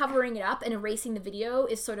just covering it up and erasing the video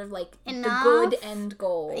is sort of like enough. The good end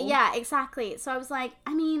goal. Yeah, exactly. So I was like,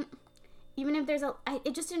 I mean, even if there's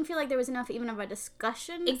it just didn't feel like there was enough even of a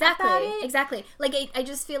discussion about it. Exactly. Like, I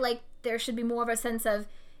just feel like there should be more of a sense of,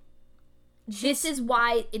 this is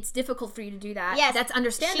why it's difficult for you to do that. Yes, that's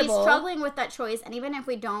understandable. She's struggling with that choice, and even if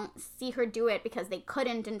we don't see her do it because they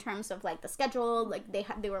couldn't in terms of like the schedule, like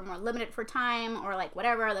they were more limited for time or like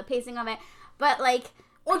whatever, the pacing of it, but like,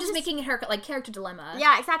 or just making it her like character dilemma.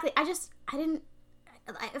 Yeah, exactly. I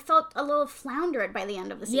felt a little floundered by the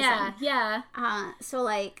end of the season. Yeah. So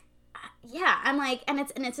like, yeah, I'm like, and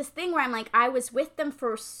it's this thing where I'm like, I was with them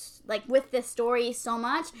for like with this story so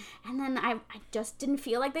much, and then I just didn't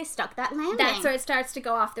feel like they stuck that landing. That's where it starts to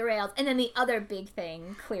go off the rails. And then the other big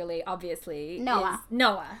thing, clearly, obviously, Noah. Is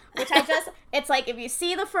Noah. Which it's like, if you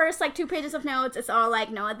see the first like 2 pages of notes, it's all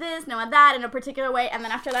like Noah this, Noah that, in a particular way, and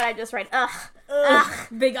then after that I just write ugh.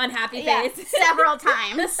 Big unhappy face. Several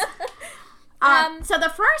times. So the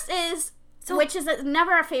first is, which is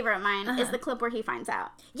never a favorite of mine, is the clip where he finds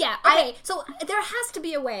out. Yeah, okay. So there has to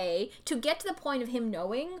be a way to get to the point of him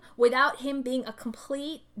knowing without him being a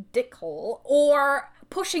complete dickhole or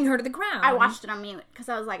pushing her to the ground. I watched it on mute because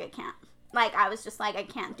I was like, I can't. Like, I was just like, I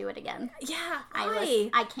can't do it again. Yeah,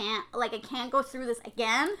 I can't. Like, I can't go through this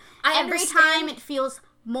again. Every time it feels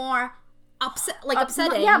more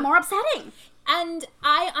upsetting. Yeah, more upsetting. And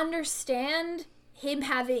I understand him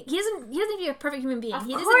having he doesn't need to be a perfect human being. Of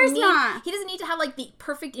course not. He doesn't need to have like the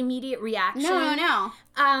perfect immediate reaction. No.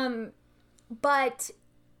 But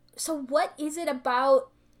so what is it about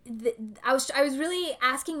I was really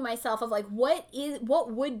asking myself of like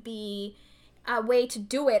what would be a way to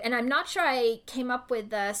do it, and I'm not sure I came up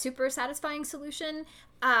with a super satisfying solution.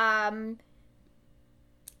 Yeah,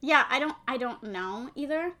 I don't know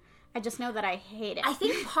either. I just know that I hate it. I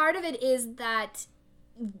think part of it is that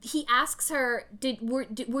he asks her,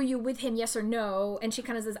 were you with him, yes or no? And she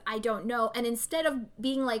kind of says, I don't know. And instead of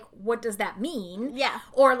being like, what does that mean? Yeah.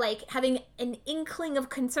 Or like having an inkling of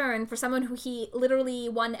concern for someone who he literally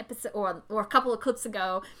one episode or a couple of clips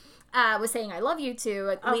ago was saying I love you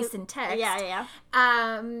to, at least in text. Yeah.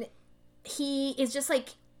 He is just like,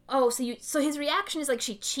 oh, so his reaction is like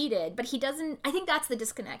she cheated, but he doesn't. I think that's the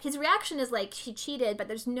disconnect. His reaction is like she cheated, but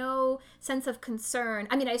there's no sense of concern.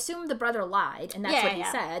 I mean, I assume the brother lied, and that's what he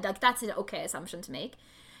said. Like that's an okay assumption to make.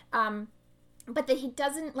 But that he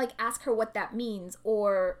doesn't like ask her what that means,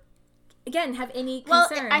 or again have any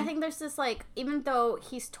concern. Well, I think there's this like, even though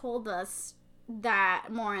he's told us that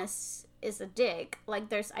Morris is a dick, like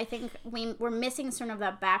there's, I think we're missing sort of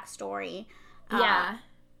that backstory.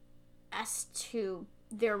 As to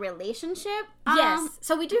their relationship. Yes.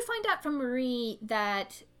 So we do find out from Marie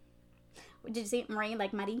that... Did you see Marie,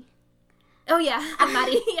 like Maddie? Oh, yeah.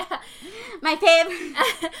 Maddie, yeah. My fave.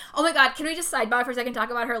 Oh, my God. Can we just sidebar for a second,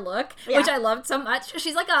 talk about her look? Yeah. Which I loved so much.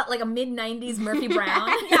 She's like a mid-90s Murphy Brown.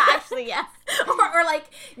 Yeah, actually, yes. or like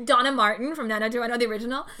Donna Martin from 90210, the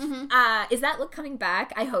original. Mm-hmm. Is that look coming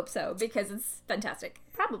back? I hope so, because it's fantastic.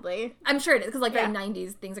 Probably. I'm sure it is, because like very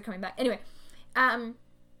 90s things are coming back. Anyway,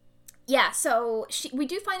 yeah, so we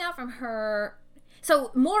do find out from her...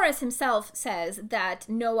 So Morris himself says that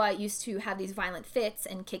Noah used to have these violent fits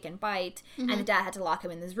and kick and bite, and the dad had to lock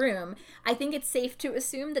him in his room. I think it's safe to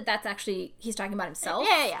assume that that's actually... He's talking about himself.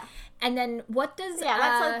 Yeah. And then what does... Yeah,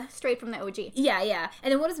 that's like straight from the OG. Yeah.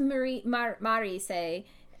 And then what does Mari say?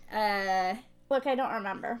 Look, I don't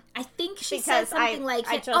remember. I think she says something like...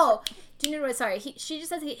 do you know what? Sorry. She just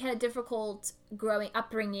says he had a difficult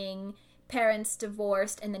upbringing... Parents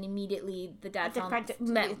divorced, and then immediately the dad got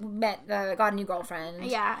a new girlfriend.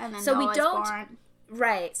 Yeah, and then so Noah's we don't born.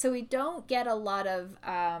 Right. So we don't get a lot of.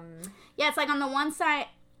 Yeah, it's like on the one side,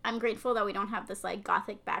 I'm grateful that we don't have this like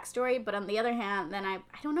gothic backstory, but on the other hand, then I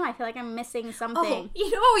don't know. I feel like I'm missing something. Oh, you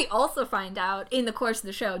know what we also find out in the course of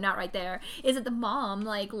the show, not right there, is that the mom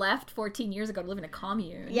like left 14 years ago to live in a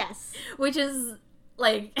commune. Yes, which is.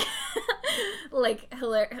 Like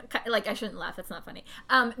hilarious. Like I shouldn't laugh. That's not funny.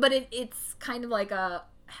 But it's kind of like a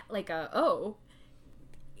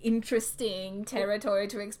interesting territory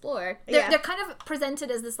to explure. They're kind of presented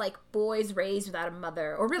as this like boys raised without a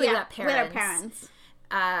mother, or really without parents.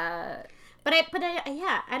 But I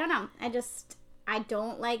don't know. I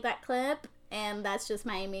don't like that clip, and that's just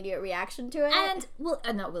my immediate reaction to it. And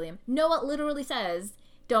not William. Noah literally says,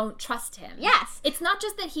 don't trust him. Yes. It's not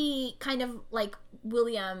just that he kind of, like,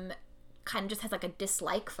 William kind of just has, like, a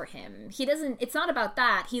dislike for him. He doesn't, it's not about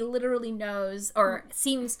that. He literally knows, or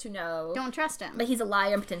seems to know. Don't trust him. That he's a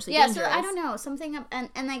liar and potentially dangerous. Yeah, so I don't know. Something, and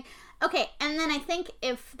like, okay, and then I think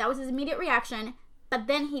if that was his immediate reaction, but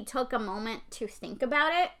then he took a moment to think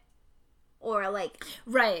about it, or, like...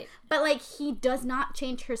 Right. But, like, he does not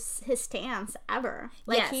change his stance, ever.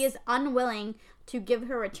 Like, he is unwilling to give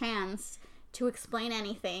her a chance to explain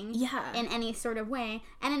anything in any sort of way.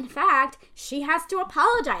 And in fact, she has to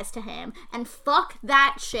apologize to him. And fuck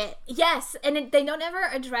that shit. Yes, and they don't ever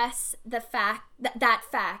address the fact, that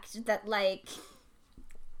fact that, like...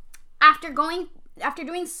 After doing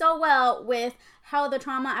so well with how the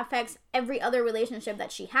trauma affects every other relationship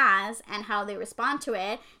that she has and how they respond to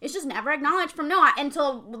it, it's just never acknowledged from Noah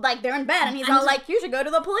until, like, they're in bed and he's all like, you should go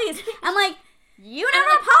to the police. I'm like... You never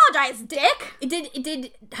apologized, dick!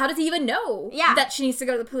 How does he even know that she needs to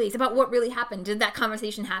go to the police? About what really happened? Did that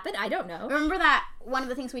conversation happen? I don't know. Remember that one of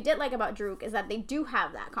the things we did like about Droog is that they do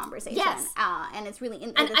have that conversation. Yes. And it's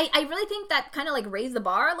really... I really think that kind of, like, raised the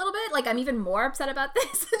bar a little bit. Like, I'm even more upset about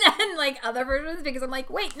this than, like, other versions, because I'm like,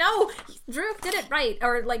 wait, no! Droog did it right.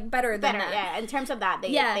 Or, like, better than that. Yeah. In terms of that,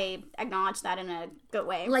 they acknowledged that in a good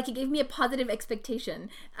way. Like, it gave me a positive expectation.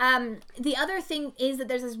 The other thing is that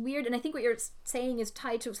there's this weird... And I think what you're saying is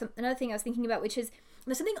tied to another thing I was thinking about, which is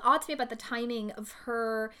there's something odd to me about the timing of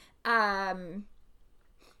her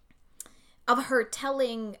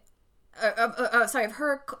telling of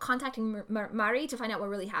her contacting Mari to find out what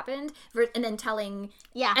really happened, and then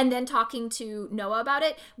and then talking to Noah about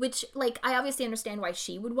it, which, like, I obviously understand why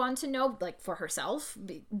she would want to know, like, for herself,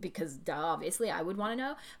 because obviously I would want to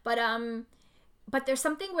know, but there's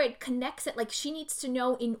something where it connects it, like, she needs to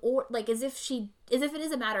know like, as if it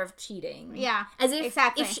is a matter of cheating. Yeah, as if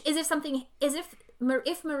exactly.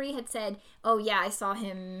 If Marie had said, "Oh yeah, I saw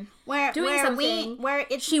him doing something,"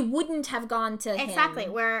 she wouldn't have gone to him. Exactly.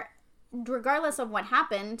 Where, regardless of what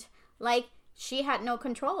happened, like, she had no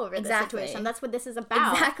control over the situation. That's what this is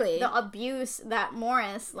about. Exactly. The abuse that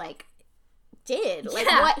Morris, like, did, like,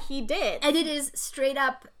 what he did, and it is straight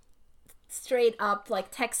up,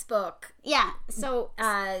 like, textbook. Yeah. So.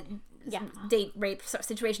 Date rape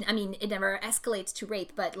situation. I mean, it never escalates to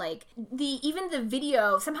rape, but, like, even the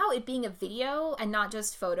video, somehow it being a video and not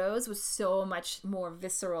just photos, was so much more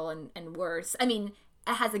visceral and worse. I mean,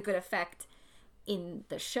 it has a good effect in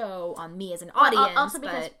the show on me as an audience. Also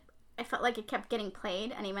because I felt like it kept getting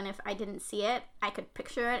played, and even if I didn't see it, I could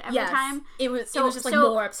picture it every time. It was just, like,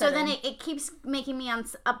 more upsetting. So then it keeps making me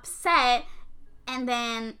upset, and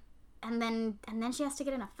then she has to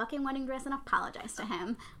get in a fucking wedding dress and apologize to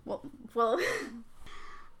him. Well.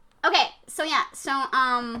 Okay, so yeah,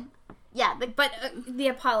 the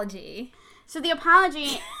apology. So the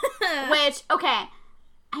apology, which, okay,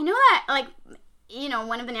 I know that, like, you know,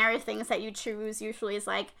 one of the narrative things that you choose usually is,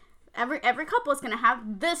 like, every couple is gonna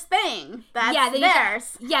have this thing that's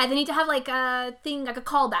theirs. They need to have, like, a thing, like a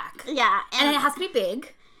callback. Yeah, and it has to be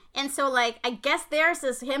big. And so, like, I guess theirs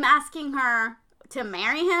is him asking her to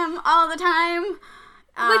marry him all the time,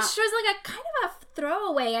 which was, like, a kind of a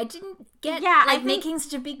throwaway. I didn't get making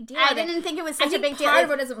such a big deal. I didn't think it was such a big deal. Part of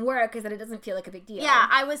what doesn't work is that it doesn't feel like a big deal. Yeah,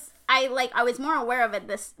 I was more aware of it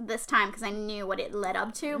this time because I knew what it led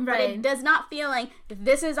up to. Right. But it does not feel like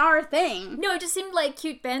this is our thing. No, it just seemed like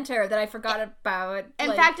cute banter that I forgot about.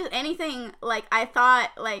 In fact, if anything, like, I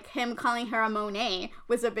thought, like, him calling her a Monet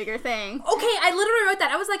was a bigger thing. Okay, I literally wrote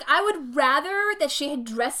that. I was like, I would rather that she had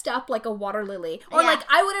dressed up like a water lily, or like,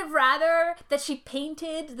 I would have rather that she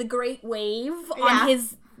painted the Great Wave on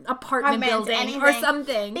his apartment building or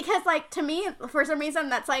something, because, like, to me, for some reason,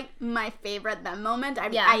 that's, like, my favorite them moment.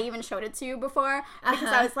 I even showed it to you before because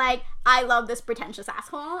I was like, I love this pretentious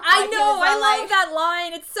asshole. I know, I love that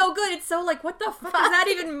line. It's so good. It's so, like, what the fuck does that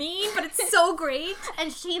even mean? But it's so great,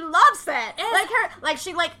 and she loves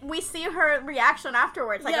it. We see her reaction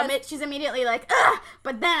afterwards. Like, she's immediately like, ugh!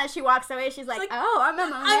 But then as she walks away, she's like, oh, I'm a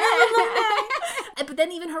Monet. But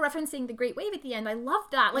then even her referencing the Great Wave at the end, I love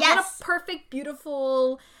that. Like, what a perfect,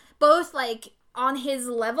 beautiful, both, like, on his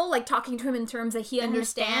level, like, talking to him in terms that he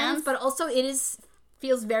understands, but also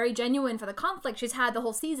feels very genuine for the conflict she's had the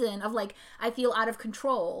whole season of, like, I feel out of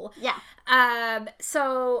control. Yeah.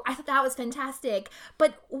 So I thought that was fantastic.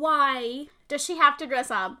 But why does she have to dress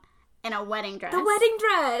up in a wedding dress? The wedding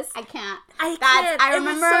dress. I can't. I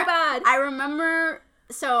remember. It was so bad. I remember.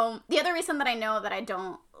 So the other reason that I know that I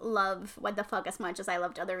don't love What the Fuck as much as I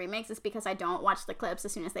loved other remakes is because I don't watch the clips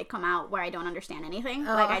as soon as they come out where I don't understand anything.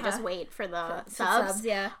 I just wait for the subs.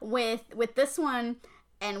 Yeah. With this one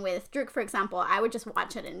and with Druk, for example, I would just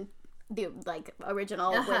watch it in the, like,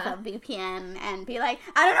 original with a VPN and be like,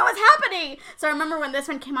 I don't know what's happening. So I remember when this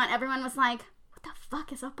one came out, everyone was like, what the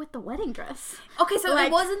fuck is up with the wedding dress? Okay, so, like,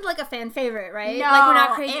 it wasn't, like, a fan favorite, right? No, like, we're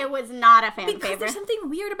not crazy. It was not a fan favorite. Because there's something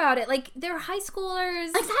weird about it. Like, they're high schoolers.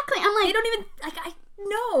 Exactly. I'm like, they don't even, like,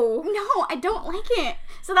 no, I don't like it.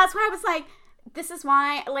 So that's why I was like, this is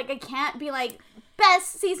why, like, I can't be like,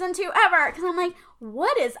 best season 2 ever, because I'm like,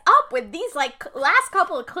 what is up with these, like, last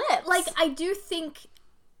couple of clips? Like, I do think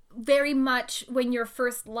very much when your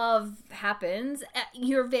first love happens,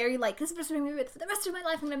 you're very like, this is the person I'm going to be with for the rest of my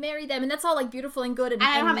life, I'm going to marry them, and that's all, like, beautiful and good and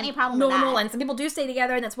I don't have any problem normal, with that. And some people do stay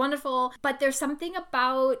together, and that's wonderful, but there's something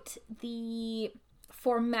about the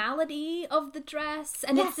formality of the dress,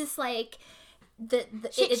 and it's this, like,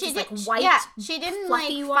 it's just, like, white. Yeah, she didn't,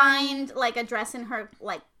 like, find, like, a dress in her,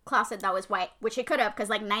 like, closet that was white, which she could have, because,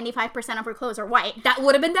 like, 95% of her clothes are white. That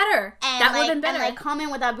would have been better. And, that would have been better. And, like, come in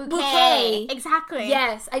with a bouquet. Exactly.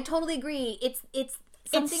 Yes, I totally agree. It's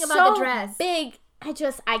something about the dress. Big.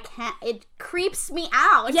 I can't. It creeps me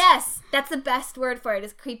out. Yes, that's the best word for it,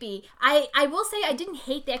 is creepy. I will say I didn't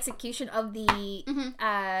hate the execution of the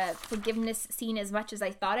forgiveness scene as much as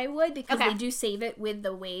I thought I would, because they do save it with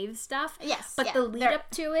the wave stuff. Yes. But the lead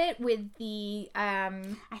up to it with the...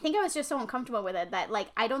 I think I was just so uncomfortable with it that, like,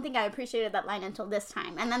 I don't think I appreciated that line until this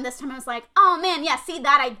time. And then this time I was like, oh man, yeah, see,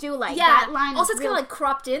 that I do like. Yeah. That line also, it's kind of, like,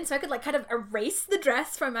 cropped in, so I could, like, kind of erase the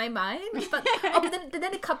dress from my mind. But, but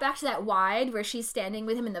then it cut back to that wide where she's standing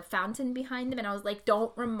with him in the fountain behind him, and I was like,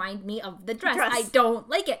 don't remind me of the dress. I don't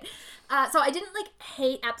like it. So I didn't like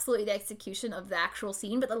hate absolutely the execution of the actual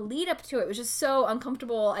scene, but the lead up to it was just so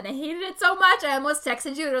uncomfortable, and I hated it so much. I almost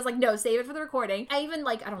texted you and I was like, no, save it for the recording. I even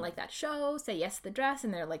like, I don't like that show, Say Yes to the Dress,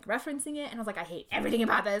 and they're like referencing it, and I was like, I hate everything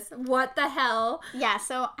about this. What the hell? Yeah,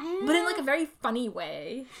 so but in like a very funny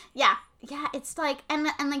way. Yeah, it's like, and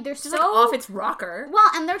like they're so like off its rocker.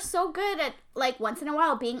 Well, and they're so good at like once in a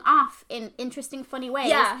while being off in interesting, funny ways.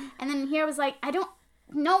 Yeah. And then here I was like, I don't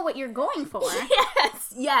know what you're going for.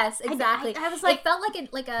 Yes, exactly. I was like, it felt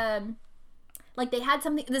like they had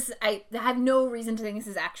something. I have no reason to think this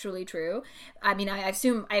is actually true. I mean,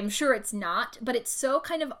 I'm sure it's not, but it's so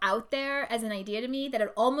kind of out there as an idea to me that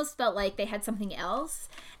it almost felt like they had something else,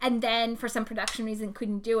 and then for some production reason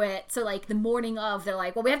couldn't do it. So like the morning of, they're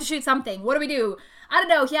like, well, we have to shoot something. What do we do? I don't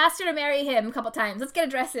know. He asked her to marry him a couple times. Let's get a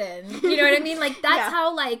dress in. You know what I mean? Like that's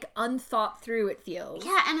how like unthought through it feels.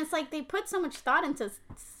 Yeah, and it's like they put so much thought into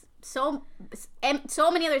so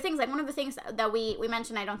many other things. Like one of the things that we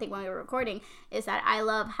mentioned, I don't think when we were recording, is that I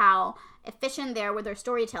love how efficient they are with their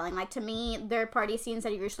storytelling. Like to me, their party scenes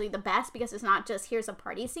are usually the best because it's not just here's a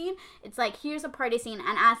party scene. It's like here's a party scene,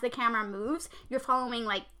 and as the camera moves, you're following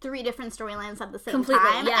like 3 different storylines at the same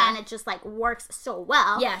time, and it just like works so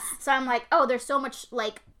well. Yes. So I'm like, oh, there's so much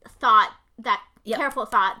like thought that careful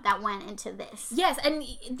thought that went into this. Yes, and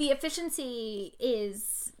the efficiency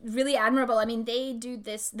is really admirable. I mean, they do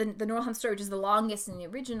this, the Noral Hunt story, which is the longest in the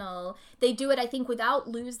original, they do it, I think, without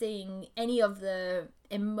losing any of the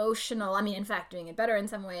emotional, I mean, in fact, doing it better in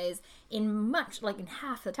some ways, in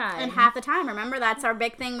half the time. In half the time. Remember, that's our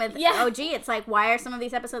big thing with OG. It's like, why are some of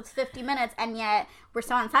these episodes 50 minutes, and yet we're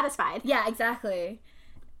so unsatisfied? Yeah, exactly.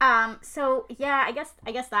 So yeah, I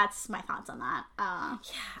guess that's my thoughts on that. Yeah,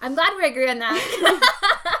 I'm glad we agree on that.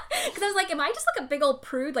 Because I was like, am I just like a big old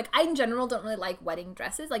prude? Like, I in general don't really like wedding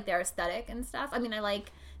dresses, like their aesthetic and stuff. I mean, I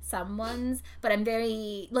like some ones, but I'm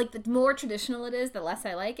very, like, the more traditional it is, the less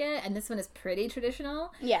I like it. And this one is pretty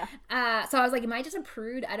traditional. Yeah. So I was like, am I just a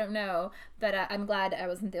prude? I don't know. But I'm glad I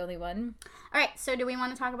wasn't the only one. All right. So do we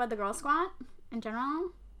want to talk about the Girl Squad in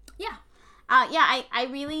general? Yeah. I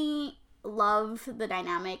really love the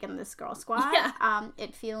dynamic in this Girl Squad. Yeah.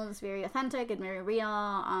 It feels very authentic and very real.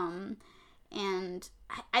 And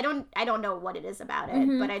I don't know what it is about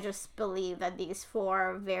it, but I just believe that these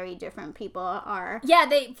 4 very different people are. Yeah,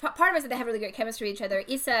 part of it is that they have really great chemistry with each other.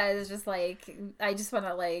 Isa is just like, I just want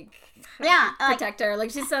to like protect her.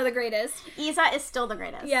 Like, she's so the greatest. Isa is still the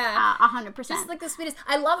greatest. Yeah, 100%. Just like the sweetest.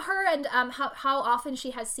 I love her, and how often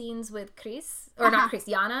she has scenes with Chris, or not Chris,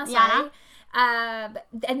 Yana. Sorry. Yana.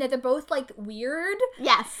 And that they're both like weird.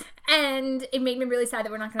 Yes. And it made me really sad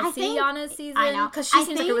that we're not going to see Yana's season. I know. Because she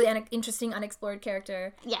seems like a really interesting, unexplored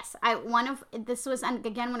character. Yes. This was,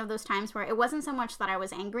 again, one of those times where it wasn't so much that I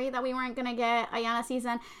was angry that we weren't going to get a Yana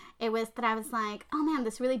season. It was that I was like, oh man,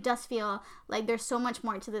 this really does feel like there's so much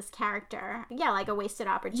more to this character. Yeah, like a wasted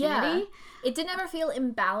opportunity. Yeah. It didn't ever feel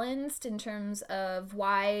imbalanced in terms of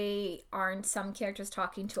why aren't some characters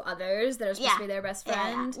talking to others that are supposed to be their best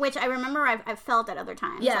friend. Yeah. Which I remember I've felt at other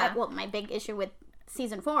times. Yeah. My big issue with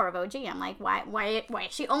season 4 of OG, I'm like, why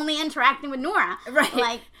is she only interacting with Nora? Right.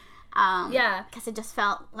 Like, because it just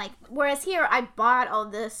felt like, whereas here I bought all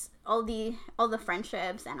the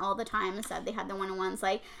friendships and all the times that they had the one-on-ones.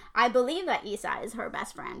 Like, I believe that Isa is her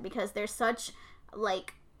best friend because there's such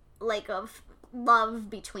like of love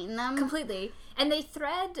between them. Completely. And they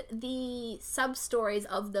thread the sub-stories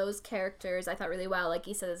of those characters, I thought, really well. Like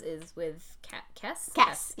Isa's is with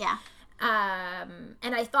Kes, yeah.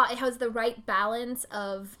 And I thought it has the right balance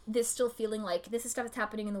of this still feeling like this is stuff that's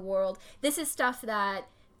happening in the world. This is stuff that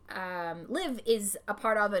Liv is a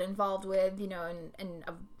part of and involved with, you know, and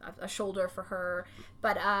a shoulder for her,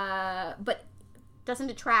 but doesn't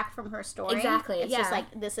detract from her story. Exactly. It's just like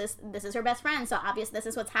this is her best friend, so obviously this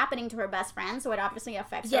is what's happening to her best friend, so it obviously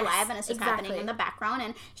affects her life, and it's just happening in the background,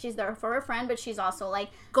 and she's there for her friend, but she's also like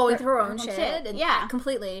going through her own shit. And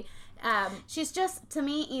completely. She's just, to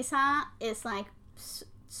me, Isa is like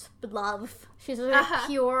love. She's really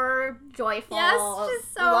pure, joyful. Yes,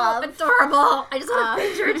 she's so love. Adorable. I just want to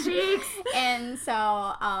pinch her cheeks. And so,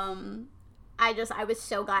 I was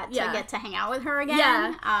so glad to get to hang out with her again.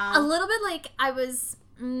 Yeah, a little bit like I was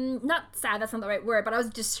not sad. That's not the right word, but I was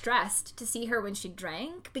distressed to see her when she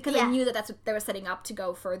drank because I knew that that's what they were setting up to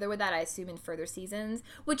go further with that. I assume in further seasons,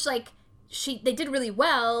 which like. They did really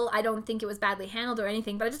well. I don't think it was badly handled or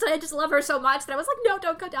anything, but I just love her so much that I was like, no,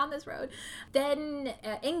 don't go down this road. Then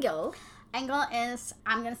Engel is,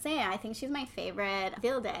 I'm gonna say it, I think she's my favorite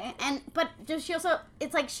Vilde. But she also,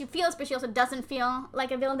 it's like she feels, but she also doesn't feel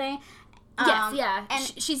like a Vilde. Yes, yeah.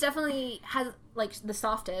 And she's definitely has, like, the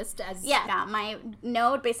softest as... Yeah, my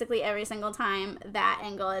note basically every single time that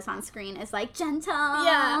Engel is on screen is, like, gentle.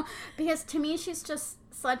 Yeah. Because to me, she's just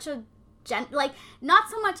such a like, not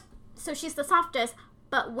so much... So she's the softest,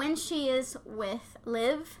 but when she is with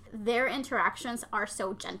Liv, their interactions are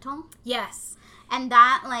so gentle. Yes. And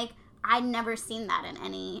that, like, I'd never seen that in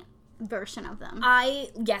any version of them.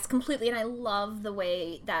 Yes, completely, and I love the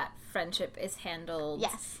way that friendship is handled.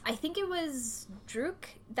 Yes. I think it was Druk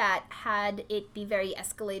that had it be very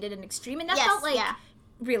escalated and extreme, and that Yes, felt, like, yeah.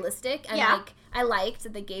 realistic, and, Yeah. like, I liked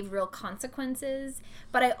that they gave real consequences,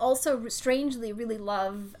 but I also strangely really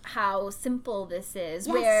love how simple this is,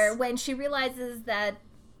 Yes. where when she realizes that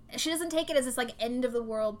she doesn't take it as this, like, end of the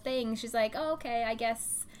world thing, she's like, oh, okay, I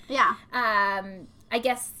guess, Yeah.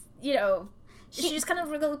 you know, she just kind of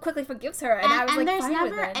really quickly forgives her, and I was like, there's fine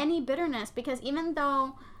never with it. any bitterness, because even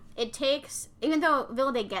though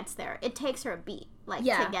Vilde gets there, it takes her a beat, like,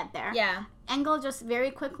 to get there. Yeah. Engel just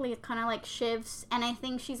very quickly kind of, like, shifts, and I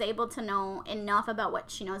think she's able to know enough about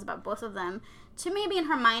what she knows about both of them to maybe in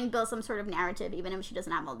her mind build some sort of narrative, even if she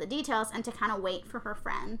doesn't have all the details, and to kind of wait for her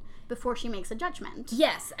friend before she makes a judgment.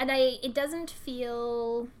 Yes, and it doesn't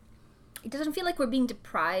feel like we're being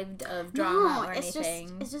deprived of drama or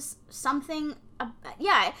anything. It's just something,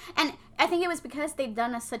 yeah, and I think it was because they've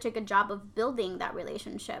done such a good job of building that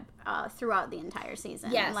relationship throughout the entire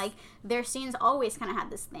season. Yes. Like, their scenes always kind of had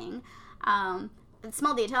this thing.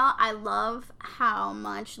 Small detail, I love how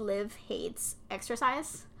much Liv hates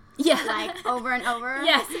exercise. Yeah. Like, over and over.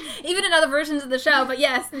 Yes, even in other versions of the show, but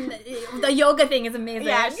yes, the yoga thing is amazing.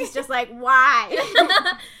 Yeah, she's just like, why?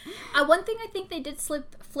 One thing I think they did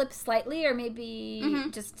flip slightly, or maybe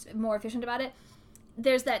just more efficient about it,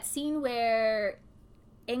 there's that scene where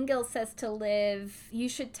Engel says to Liv, you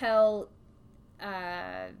should tell,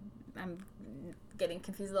 I'm getting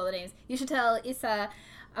confused with all the names, you should tell Issa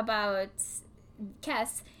about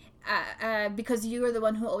Kes, because you are the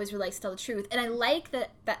one who always likes to tell the truth. And I like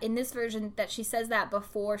that in this version that she says that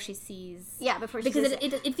before she sees... Yeah, before she because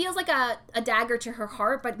sees it feels like a dagger to her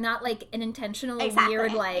heart, but not like an intentional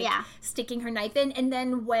weird, like, sticking her knife in. And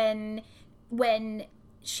then when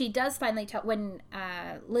she does finally tell... When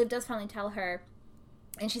Liv does finally tell her,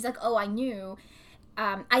 and she's like, oh, I knew...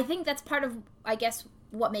 I think that's part of, I guess,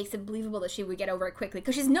 what makes it believable that she would get over it quickly.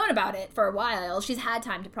 Because she's known about it for a while. She's had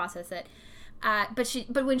time to process it.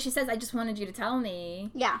 But when she says, "I just wanted you to tell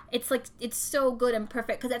me," it's like it's so good and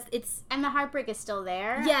perfect because it's and the heartbreak is still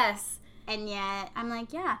there. Yes, and yet I'm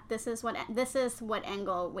like, yeah, this is what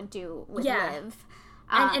Engel would do with Liv,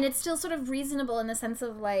 and it's still sort of reasonable in the sense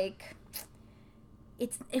of like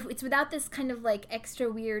it's without this kind of like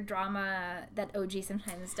extra weird drama that OG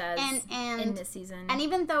sometimes does and in this season. And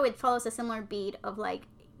even though it follows a similar beat of like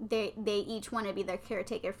they each want to be their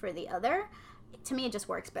caretaker for the other, to me it just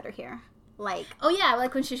works better here. Like, oh yeah,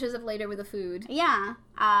 like when she shows up later with the food. Yeah,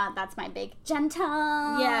 that's my big gentle.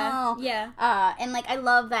 Yeah. And like I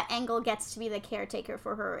love that Engel gets to be the caretaker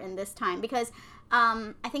for her in this time because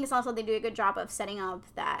I think it's also they do a good job of setting up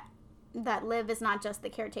that Liv is not just the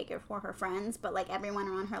caretaker for her friends, but like everyone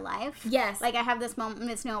around her life. Yes. Like I have this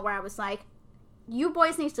note where I was like, you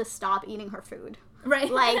boys need to stop eating her food. Right.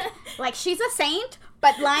 Like she's a saint,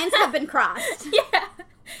 but lines have been crossed. Yeah.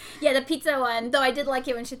 Yeah, the pizza one. Though I did like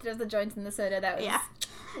it when she throws the joints in the soda. That was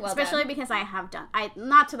well especially done. Because I have done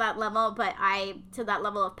not to that level, but to that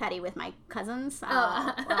level of petty with my cousins.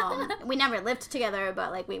 We never lived together,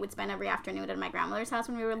 but like we would spend every afternoon at my grandmother's house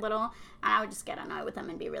when we were little, and I would just get annoyed with them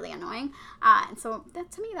and be really annoying. And so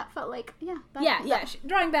that to me that felt like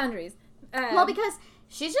drawing boundaries. Well, because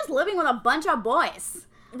she's just living with a bunch of boys,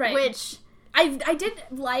 right? Which. I did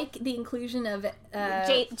like the inclusion of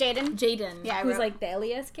Jaden. Yeah, who's like the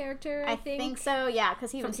Elias character. I think so. Yeah,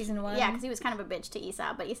 because he from season 1. Yeah, because he was kind of a bitch to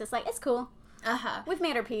Issa, but Issa's like, it's cool. We've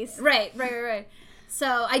made our peace. Right.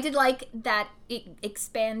 So I did like that it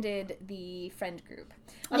expanded the friend group.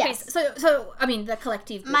 Okay, yes. So I mean the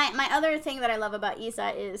collective group. My other thing that I love about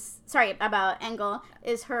about Engel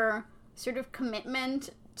is her sort of commitment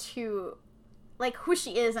to. Like who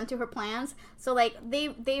she is and to her plans. So like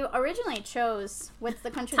they originally chose what's the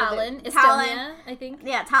country? Estonia, I think.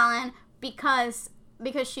 Yeah, Talon because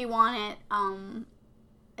she wanted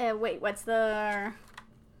what's the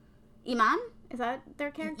Iman? Is that their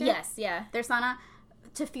character? Yes, yeah. Their Sana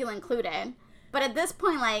to feel included. But at this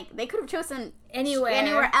point, like they could have chosen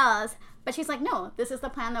anywhere else. But she's like, no, this is the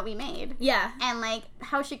plan that we made. Yeah. And, like,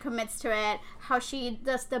 how she commits to it, how she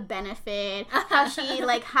does the benefit, how she,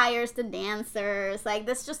 like, hires the dancers. Like,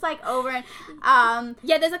 this just, like, over and...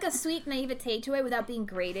 yeah, there's, like, a sweet naivete to it without being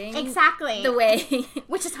grating. Exactly. The way...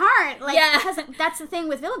 Which is hard. Like, yeah. Because that's the thing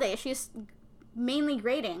with Vilde. She's mainly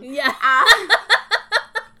grating. Yeah.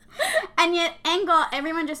 And yet, Engel,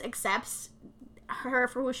 everyone just accepts her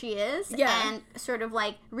for who she is. Yeah. And sort of,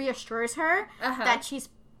 like, reassures her that she's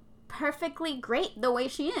perfectly great the way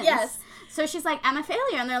she is. Yes. So she's like, I'm a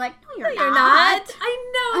failure. And they're like, no, you're You're not. not.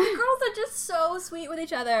 I know. The girls are just so sweet with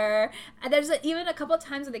each other. And there's even a couple of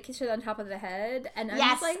times where they kiss her on top of the head. And I'm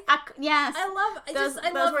just like, yes. I love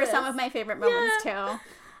Those were this. some of my favorite moments, too.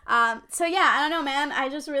 So, yeah, I don't know, man. I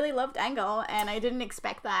just really loved Engel. And I didn't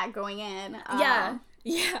expect that going in. Yeah.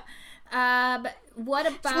 But what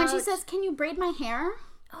about... when she says, can you braid my hair?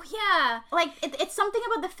 Oh, yeah. Like, it's something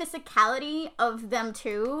about the physicality of them,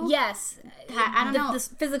 too. Yes. I don't know. The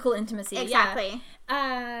physical intimacy. Exactly.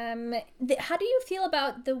 Yeah. How do you feel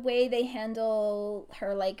about the way they handle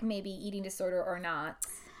her, like, maybe eating disorder or not?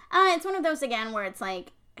 It's one of those, again, where it's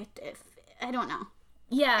like, I don't know.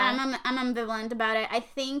 Yeah. I'm ambivalent about it. I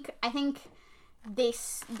think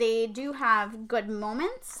they do have good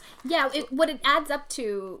moments. Yeah, what it adds up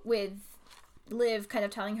to with Liv kind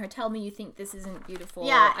of telling her, tell me you think this isn't beautiful.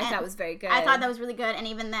 Yeah, I thought was very good. I thought that was really good. And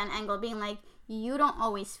even then, Engel being like, you don't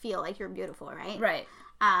always feel like you're beautiful, right? Right.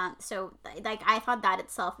 So, like, I thought that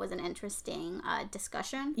itself was an interesting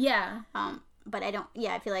discussion. Yeah. But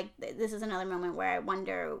I feel like this is another moment where I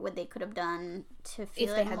wonder what they could have done to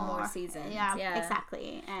feel if they had more seasons. Yeah,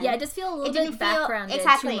 exactly. And I just feel a little bit backgrounded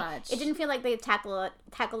too much. It didn't feel like they tackled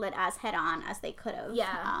it as head on as they could have.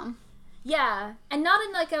 Yeah. Yeah, and not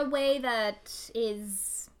in, like, a way that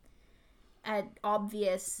is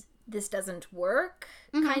obvious, this doesn't work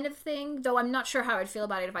kind of thing. Though I'm not sure how I'd feel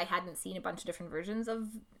about it if I hadn't seen a bunch of different versions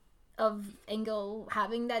of Engel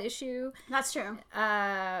having that issue. That's true.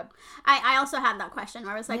 I also had that question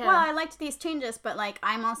where I was like, well, I liked these changes, but, like,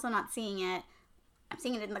 I'm also not seeing it. I'm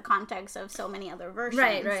seeing it in the context of so many other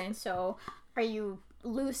versions. Right. So are you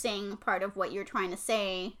losing part of what you're trying to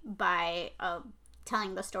say by...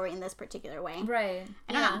 telling the story in this particular way. Right.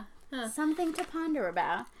 I don't know. Huh. Something to ponder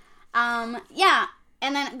about. Yeah.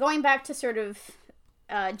 And then going back to sort of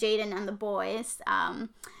Jaden and the boys,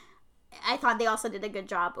 I thought they also did a good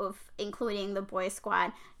job of including the boys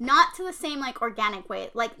squad. Not to the same, like, organic way.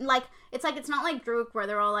 Like it's not like Druk where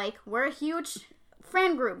they're all like, we're a huge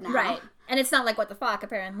friend group now. Right. And it's not like What the Fuck,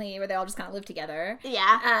 apparently, where they all just kind of live together.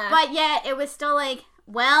 Yeah. But yet, it was still like,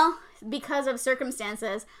 well, because of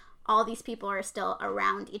circumstances... all these people are still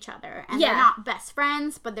around each other. And they're not best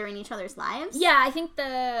friends, but they're in each other's lives. Yeah, I think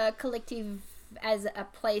the collective as a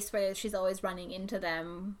place where she's always running into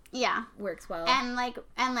them works well. And like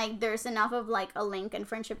there's enough of, like, a link and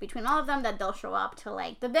friendship between all of them that they'll show up to,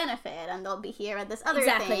 like, the benefit and they'll be here at this other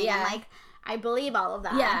thing. Yeah. And, like, I believe all of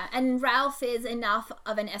that. Yeah, and Ralph is enough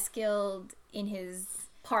of an Eskild in his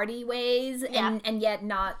party ways and yet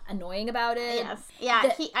not annoying about it. Yes.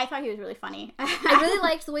 Yeah, I thought he was really funny. I really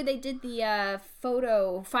liked the way they did the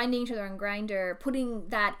photo, finding each other on Grindr, putting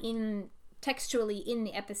that in textually in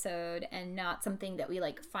the episode and not something that we,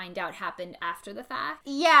 like, find out happened after the fact.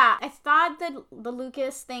 Yeah, I thought that the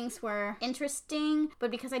Lucas things were interesting,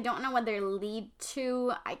 but because I don't know what they lead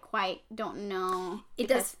to, I quite don't know.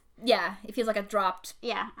 Yeah, it feels like a dropped...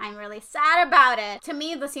 Yeah, I'm really sad about it. To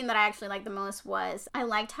me, the scene that I actually liked the most was... I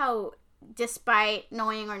liked how, despite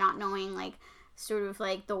knowing or not knowing, like, sort of,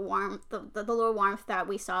 like, the warmth... The little warmth that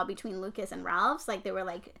we saw between Lucas and Ralph's, like, they were,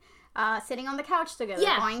 like... sitting on the couch together,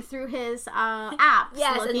 going through his apps.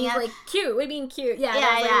 Yes, and he's, like, cute. We're being cute. Yeah,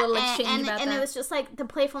 yeah, like, a little exchange about and that. it was just, like, the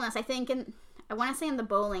playfulness, I think, and... I want to say in the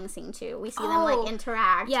bowling scene, too. We see them, like,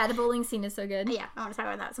 interact. Yeah, the bowling scene is so good. Yeah, I want to talk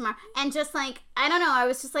about that some more. And just, like, I don't know, I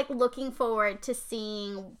was just, like, looking forward to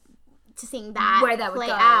seeing that where that play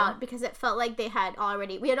would go out. Because it felt like they had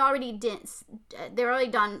already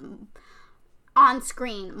done on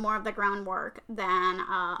screen more of the groundwork than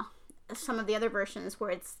some of the other versions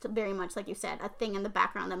where it's very much, like you said, a thing in the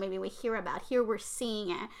background that maybe we hear about. Here we're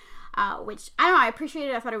seeing it, which, I don't know, I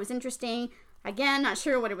appreciated it. I thought it was interesting. Again, not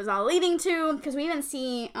sure what it was all leading to, because we even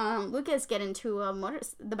see Lucas get into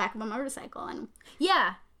the back of a motorcycle, and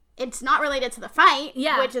it's not related to the fight,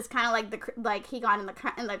 which is kind of like he got in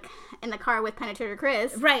the car with Penetrator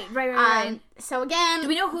Chris, right. So again, do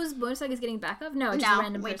we know whose motorcycle is getting back of? No, just a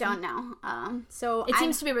random person. We don't know. So it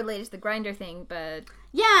seems to be related to the Grindr thing, but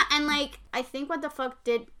yeah, and, like, I think What the Fuck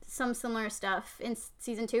did some similar stuff in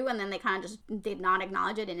season 2, and then they kind of just did not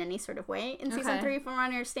acknowledge it in any sort of way in season 3, from what I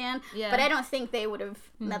understand. Yeah. But I don't think they would have,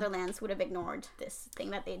 Netherlands would have ignored this thing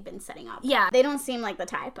that they'd been setting up. Yeah. They don't seem like the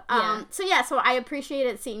type. So I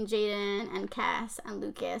appreciated seeing Jaden and Cass and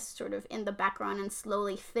Lucas sort of in the background and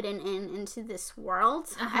slowly fitting into this world.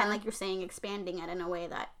 And like you're saying, expanding it in a way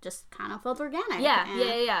that just kind of felt organic.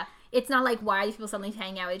 Yeah. It's not like, why are these people suddenly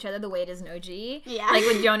hanging out with each other the way it is in OG? Yeah. Like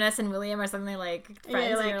when Jonas and William are suddenly like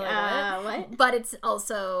friends. And you're like, what? But it's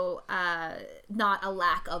also not a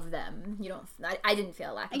lack of them. I didn't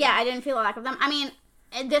feel a lack of them. Yeah, I didn't feel a lack of them. I mean,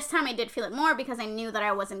 this time I did feel it more because I knew that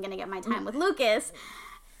I wasn't going to get my time with Lucas.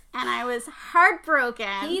 And I was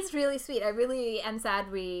heartbroken. He's really sweet. I really am sad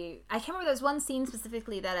I can't remember, there's one scene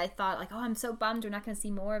specifically that I thought, like, oh, I'm so bummed we're not going to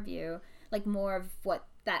see more of you. Like, more of what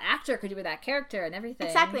that actor could do with that character and everything.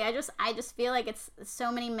 Exactly. I just feel like it's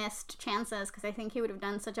so many missed chances because I think he would have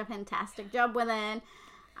done such a fantastic job with it.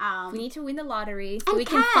 We need to win the lottery so we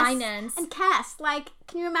can finance. And Cass. Like,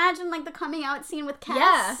 can you imagine, like, the coming out scene with Cass?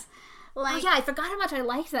 Yeah. Like, I forgot how much I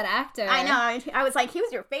liked that actor. I know. I was like, he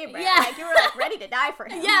was your favorite. Yeah. Like, you were, like, ready to die for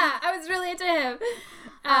him. Yeah, I was really into him.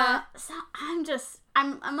 So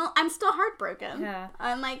I'm still heartbroken. Yeah.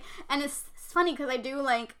 I'm like, and it's funny because I do,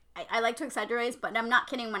 like, I like to exaggerate, but I'm not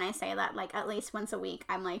kidding when I say that, like, at least once a week,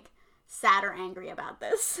 I'm, like, sad or angry about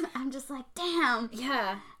this. I'm just like, damn.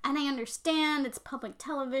 Yeah. And I understand it's public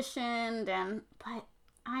television, but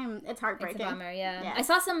it's heartbreaking. It's a bummer, yeah. I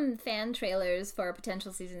saw some fan trailers for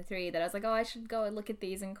potential season 3 that I was like, oh, I should go and look at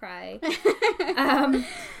these and cry.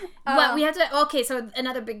 But we have to, okay, so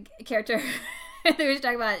another big character that we should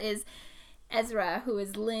talk about is Ezra, who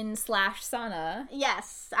is Lynn/Sana.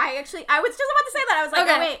 Yes. I was just about to say that. I was like,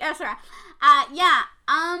 okay. Oh, wait, Ezra.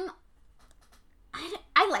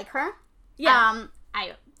 I like her. Yeah.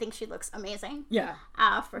 I think she looks amazing. Yeah.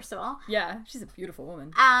 First of all. Yeah, she's a beautiful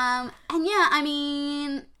woman. And yeah, I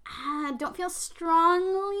mean, I don't feel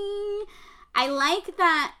strongly. I like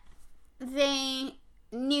that they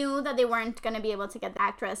knew that they weren't going to be able to get the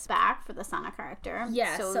actress back for the Sana character.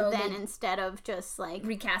 Yeah. So then instead of just like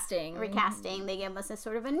recasting, they gave us a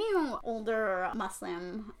sort of a new, older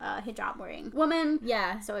Muslim hijab wearing woman.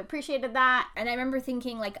 Yeah. So I appreciated that. And I remember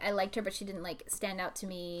thinking like I liked her, but she didn't like stand out to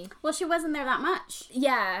me. Well, she wasn't there that much.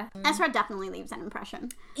 Yeah. Ezra definitely leaves an impression.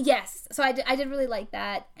 Yes. So I did really like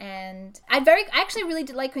that, and I actually really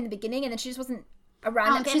did like her in the beginning, and then she just wasn't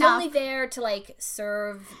around. She's only there to like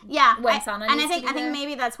serve. Yeah, when Sana needs to be I think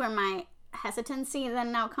maybe that's where my hesitancy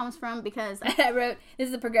then now comes from, because I wrote, this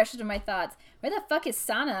is the progression of my thoughts. Where the fuck is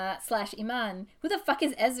Sana/Iman? Who the fuck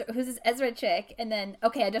is Ezra? Who's this Ezra chick? And then,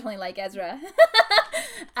 okay, I definitely like Ezra.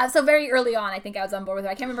 So very early on, I think I was on board with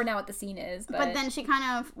her. I can't remember now what the scene is. But then she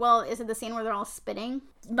kind of, well, is it the scene where they're all spitting?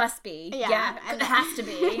 Must be. Yeah. And it has to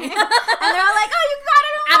be. And they're all like, oh, you got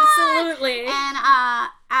it all. Absolutely. And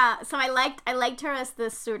so I liked her as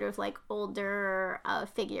this sort of like older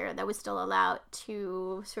figure that was still allowed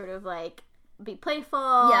to sort of like be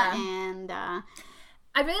playful. Yeah. And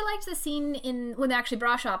I really liked the scene when they're actually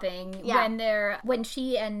bra shopping. Yeah. When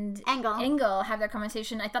she and Engel have their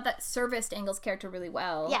conversation. I thought that serviced Engel's character really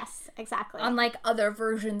well. Yes, exactly. Unlike other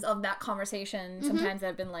versions of that conversation, sometimes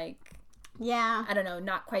I've been like, yeah, I don't know,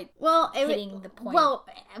 not quite hitting the point. Well,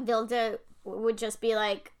 Vilde would just be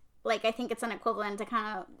like I think it's an equivalent to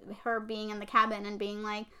kind of her being in the cabin and being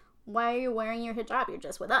like, why are you wearing your hijab? You're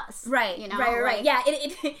just with us. Right. You know? Right. Yeah,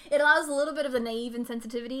 it allows a little bit of the naive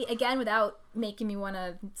insensitivity, again, without making me want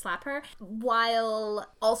to slap her, while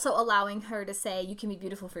also allowing her to say, you can be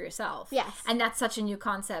beautiful for yourself. Yes. And that's such a new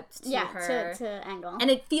concept to her. to Engel.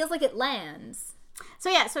 And it feels like it lands.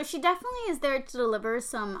 So she definitely is there to deliver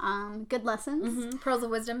some good lessons, pearls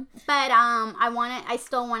of wisdom. But I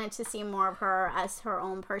still wanted to see more of her as her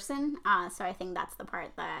own person. So I think that's the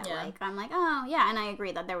part that I'm like, oh yeah, and I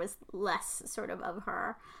agree that there was less sort of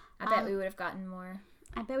her. I bet we would have gotten more.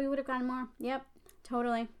 Yep,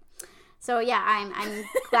 totally. So yeah, I'm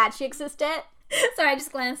glad she existed. Sorry, I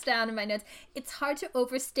just glanced down in my notes. It's hard to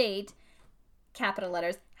overstate, capital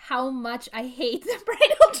letters, how much I hate the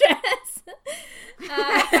bridal dress.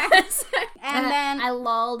 And then I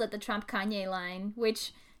lolled at the Trump Kanye line,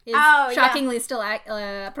 which is shockingly still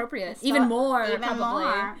appropriate. Even more,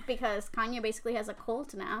 because Kanye basically has a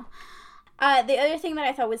cult now. The other thing that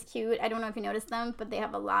I thought was cute, I don't know if you noticed them, but they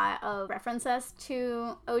have a lot of references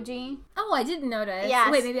to OG. Oh, I didn't notice. Yeah.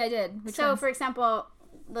 Wait, maybe I did. Which ones? For example,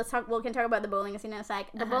 we can talk about the bowling scene in a sec.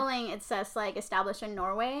 The bowling, it says like established in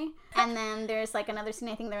Norway, and then there's like another scene,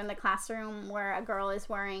 I think they're in the classroom where a girl is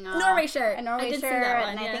wearing a Norway shirt. I did see that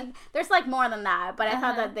one, and I think there's like more than that, but I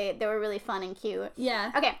thought that they were really fun and cute.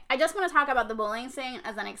 Yeah. Okay, I just want to talk about the bowling scene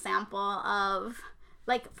as an example of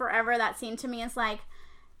like, forever, that scene to me is, like,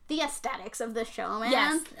 the aesthetics of the show, man,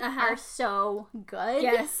 Yes, are so good.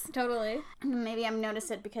 Yes, totally. Maybe I've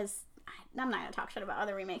noticed it because I'm not gonna talk shit about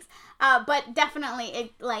other remakes. But definitely,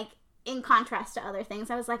 it, like, in contrast to other things,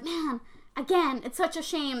 I was like, man, again, it's such a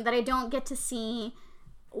shame that I don't get to see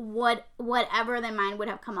whatever their mind would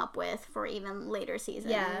have come up with for even later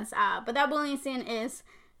seasons. Yeah. But that bullying scene is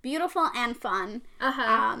beautiful and fun.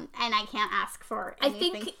 And I can't ask for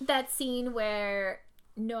anything. I think that scene where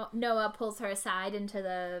Noah pulls her aside into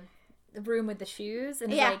the room with the shoes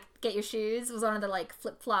and is like, get your shoes, was one of the, like,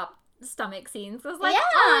 flip-flop stomach scenes. I was like,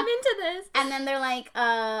 oh, I'm into this. And then they're like,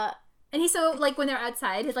 and he's so, like, when they're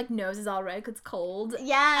outside, his, like, nose is all red because it's cold.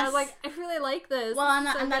 Yes. I was like, I really like this. Well,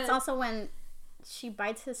 and that's also when she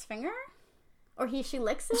bites his finger? Or she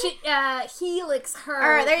licks it? He licks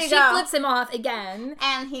her. There you go. She flips him off again.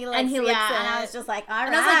 And he licks it. And I was just like, all right.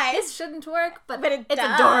 And I was like, this shouldn't work, but it's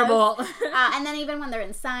does. adorable. And then even when they're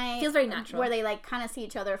inside. Feels very natural. Where they, like, kind of see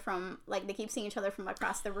each other from, like, they keep seeing each other from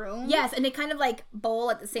across the room. Yes, and they kind of, like, bowl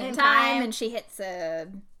at the same time. And she hits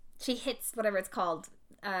whatever it's called,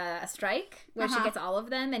 a strike, where she gets all of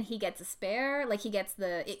them, and he gets a spare. Like, he gets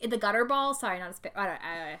the gutter ball. Sorry, not a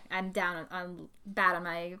spare. I'm down on bad on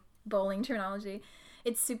my bowling terminology.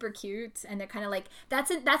 It's super cute, and they're kind of like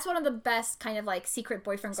that's one of the best kind of like secret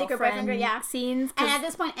boyfriend scenes. And at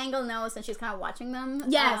this point, Angle knows, and she's kind of watching them.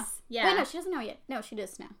 Yes, Wait, no, she doesn't know yet. No, she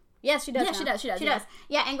does now. Yes, she does. Yeah, she does.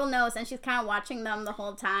 Yeah, Angle knows, and she's kind of watching them the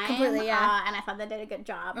whole time. Completely, yeah. And I thought they did a good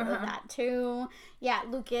job of that too. Yeah,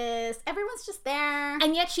 Lucas, everyone's just there.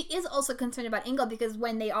 And yet she is also concerned about Ingle because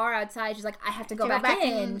when they are outside, she's like, I have to go back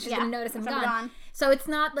in. She's gonna notice I'm gone. So it's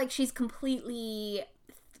not like she's completely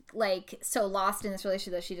like so lost in this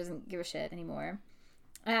relationship that she doesn't give a shit anymore.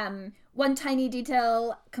 One tiny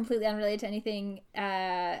detail, completely unrelated to anything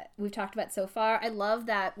we've talked about so far. I love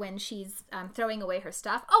that when she's throwing away her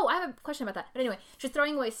stuff. Oh, I have a question about that. But anyway, she's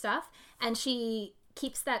throwing away stuff, and she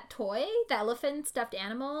keeps that toy, the elephant stuffed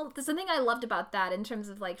animal. There's something I loved about that in terms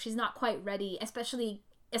of, like, she's not quite ready, especially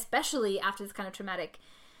after this kind of traumatic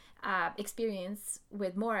experience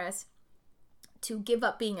with Morris, to give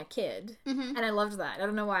up being a kid. And I loved that. I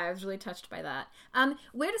don't know why. I was really touched by that.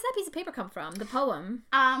 Where does that piece of paper come from? The poem?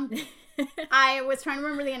 I was trying to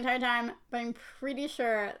remember the entire time, but I'm pretty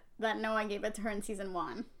sure that Noah gave it to her in season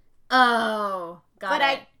 1. Oh, got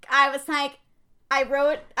it. But I was like, I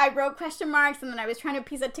wrote question marks, and then I was trying to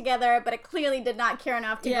piece it together, but I clearly did not care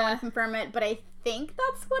enough to go and confirm it, but I think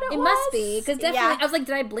that's what it was. It must be, because definitely, I was like,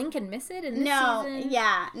 did I blink and miss it in this season?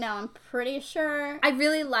 No, I'm pretty sure. I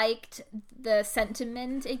really liked the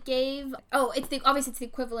sentiment it gave. Oh, it's the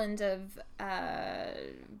equivalent of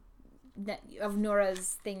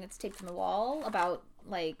Nora's thing that's taped on the wall about,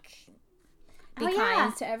 like, be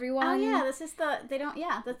kind to everyone. Oh yeah, this is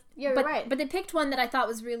you're right. But they picked one that I thought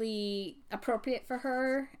was really appropriate for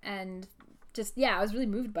her, and just, I was really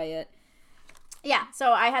moved by it. Yeah,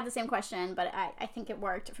 so I had the same question, but I think it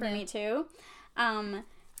worked for me too. And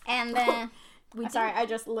then, I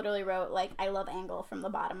just literally wrote, like, I love Angle from the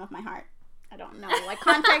bottom of my heart. I don't know what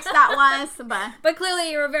context that was, but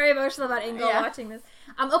clearly you were very emotional about Angle watching this.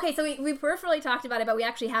 Okay, so we peripherally talked about it, but we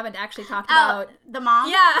actually haven't talked about the mom.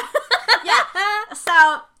 Yeah, yeah.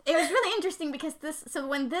 So it was really interesting because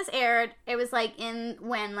when this aired, it was like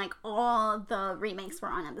when like all the remakes were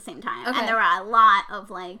on at the same time, and there were a lot of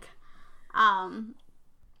like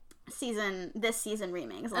this season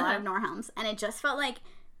remakes, a lot of Norhelms, and it just felt like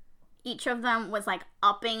each of them was like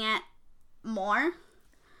upping it more.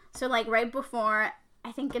 So, like, right before,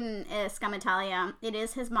 I think in Scum Italia, it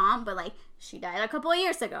is his mom, but, like, she died a couple of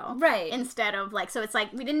years ago. Right. Instead of, like, so it's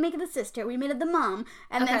like, we didn't make it the sister, we made it the mom.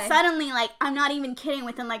 And then suddenly, like, I'm not even kidding,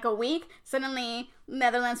 within, like, a week, suddenly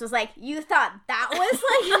Netherlands was like, you thought that was,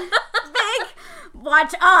 like, big?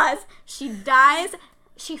 Watch us. She dies.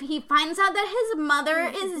 He finds out that his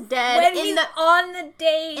mother is dead. When he's on the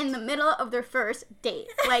date. In the middle of their first date.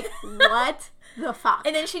 Like, what the fuck?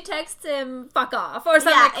 And then she texts him, fuck off, or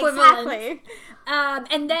something equivalent. Exactly.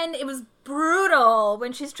 And then it was brutal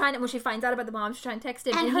when she finds out about the mom, she's trying to text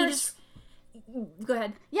him, and he just... Go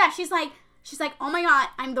ahead. Yeah, she's like, oh my god,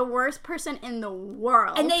 I'm the worst person in the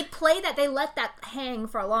world. And they let that hang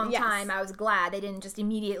for a long time. I was glad they didn't just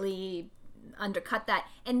immediately undercut that.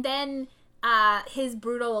 And then... his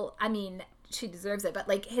brutal, I mean, she deserves it, but,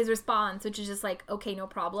 like, his response, which is just like, okay, no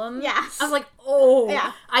problem. Yes. I was like,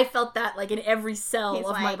 I felt that, like, in every cell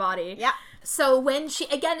of my body. Yeah. So when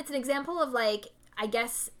again, it's an example of, like, I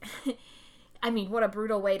guess, I mean, what a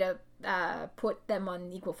brutal way to put them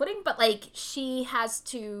on equal footing, but like she has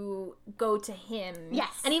to go to him.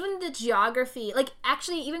 Yes. And even the geography, like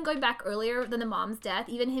actually even going back earlier than the mom's death,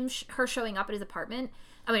 even her showing up at his apartment,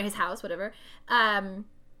 his house, whatever,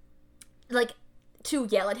 like to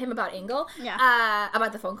yell at him about Engel,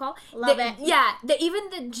 about the phone call. Love it. Yeah,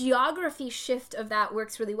 even the geography shift of that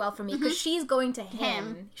works really well for me because she's going to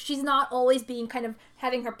him. She's not always being kind of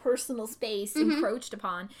having her personal space encroached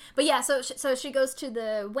upon. But yeah, so she goes to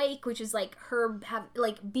the wake, which is like her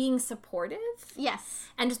being supportive. Yes.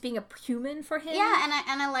 And just being a human for him. Yeah,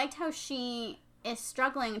 and I liked how she is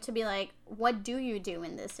struggling to be like, what do you do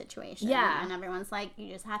in this situation? Yeah. And everyone's like,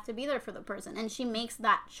 you just have to be there for the person. And she makes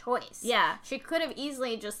that choice. Yeah. She could have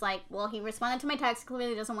easily just like, well, he responded to my text,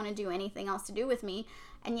 clearly doesn't want to do anything else to do with me.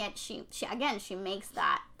 And yet she makes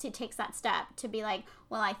that, takes that step to be like,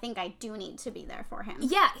 well, I think I do need to be there for him.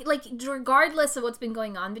 Yeah, like, regardless of what's been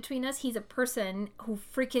going on between us, he's a person who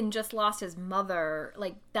freaking just lost his mother.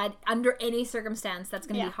 Like, that, under any circumstance, that's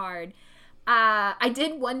going to be hard. I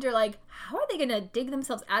did wonder, like, how are they going to dig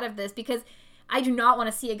themselves out of this? Because I do not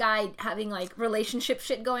want to see a guy having, like, relationship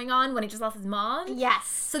shit going on when he just lost his mom. Yes.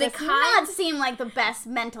 So they not seem like the best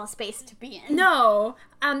mental space to be in. No.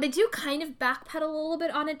 They do kind of backpedal a little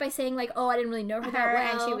bit on it by saying, like, oh, I didn't really know her that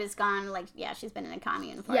well. And she was gone, like, she's been in a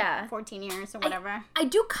commune for 14 years or whatever. I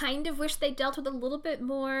do kind of wish they dealt with a little bit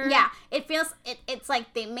more. Yeah. It feels, it's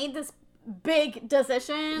like they made this big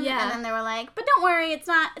decision, and then they were like, but don't worry, it's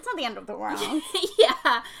not the end of the world. Yeah.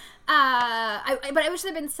 But I wish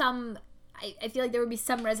there'd been some, I feel like there would be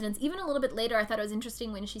some resonance. Even a little bit later, I thought it was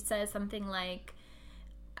interesting when she says something like,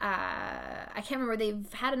 I can't remember,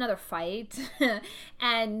 they've had another fight,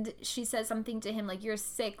 and she says something to him like, you're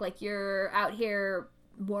sick, like, you're out here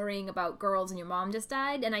worrying about girls and your mom just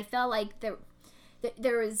died, and I felt like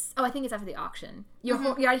there was, I think it's after the auction. You're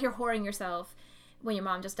out here whoring yourself when your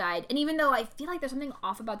mom just died. And even though I feel like there's something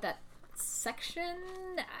off about that section,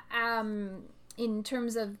 in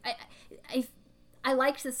terms of, I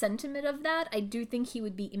liked the sentiment of that. I do think he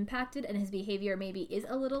would be impacted, and his behavior maybe is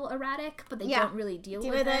a little erratic, but they don't really deal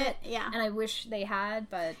with it. Yeah. And I wish they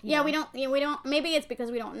had, but we don't. Maybe it's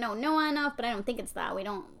because we don't know Noah enough, but I don't think it's that. I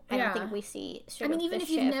don't think we see. Even if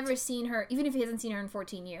you've never seen her, even if he hasn't seen her in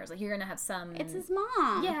 14 years, like, you're gonna have some. It's his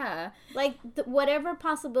mom. Yeah. Like, whatever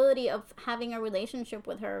possibility of having a relationship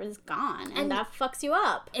with her is gone, and that fucks you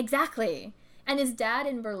up. Exactly. And is Dad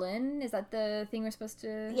in Berlin? Is that the thing we're supposed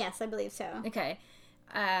to? Yes, I believe so. Okay.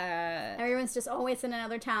 Everyone's just always in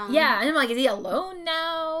another town. Yeah, and I'm like, is he alone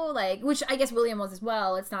now? Like, which I guess William was as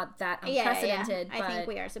well. It's not that unprecedented. Yeah. But I think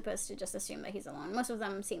we are supposed to just assume that he's alone. Most of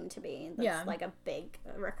them seem to be. That's like a big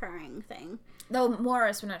recurring thing. Though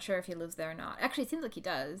Morris, we're not sure if he lives there or not. Actually, it seems like he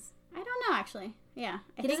does. I don't know, actually. Yeah.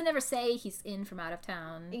 He doesn't ever say he's in from out of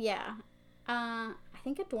town. Yeah. I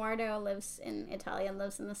think Eduardo lives in Italy and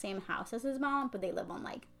lives in the same house as his mom, but they live on,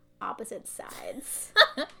 like, opposite sides.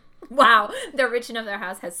 Wow, they're rich enough their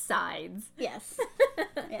house has sides. Yes.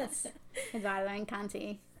 Yes. Eduardo and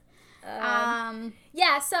Canti.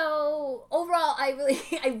 Yeah, so overall I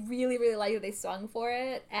really like that they swung for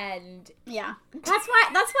it, and yeah. That's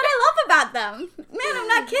what I love about them. Man, I'm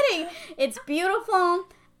not kidding. It's beautiful.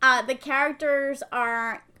 The characters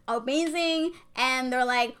are amazing, and they're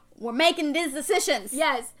like, we're making these decisions.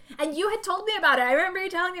 Yes. And you had told me about it. I remember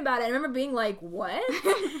you telling me about it. I remember being like, what?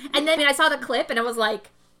 And then I saw the clip and I was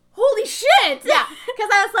like, holy shit! Yeah. Because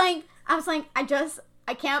I was like,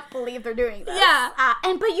 I can't believe they're doing this. Yeah.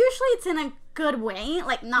 But usually it's in a good way.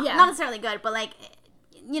 Like, not necessarily good, but like,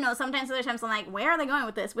 you know, sometimes other times I'm like, where are they going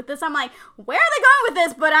with this? With this, I'm like, where are they going with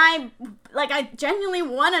this? But I genuinely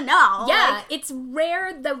want to know. Yeah, like, it's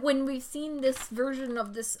rare that when we've seen this version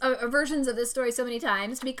of this, versions of this story so many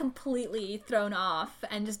times, to be completely thrown off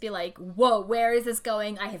and just be like, whoa, where is this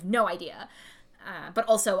going? I have no idea. But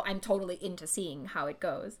also, I'm totally into seeing how it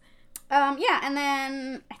goes. Yeah, and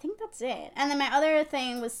then I think that's it. And then my other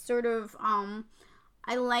thing was sort of,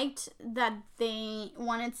 I liked that they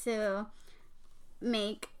wanted to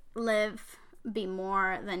make Liv be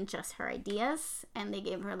more than just her ideas, and they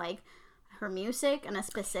gave her, like, her music and a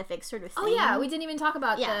specific sort of thing. Oh yeah, we didn't even talk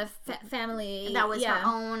about the family. That was her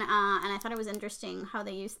own, and I thought it was interesting how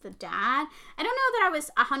they used the dad. I don't know that I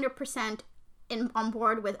was 100% on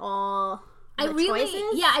board with all the choices.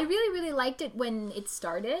 Yeah, I really liked it when it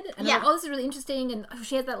started, and I'm like, oh, this is really interesting, and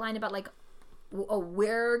she has that line about, like, oh,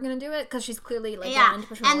 we're gonna do it, because she's clearly, like, wanting to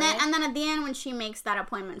push her away. And then at the end, when she makes that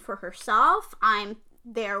appointment for herself, I'm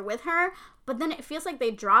there with her, but then it feels like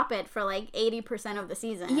they drop it for, like, 80% of the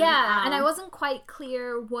season. Yeah, and I wasn't quite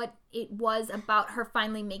clear what it was about her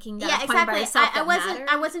finally making that appointment by herself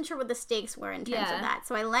I wasn't sure what the stakes were in terms of that.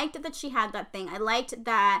 So I liked that she had that thing. I liked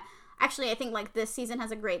that actually, I think like this season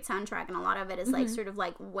has a great soundtrack, and a lot of it is like sort of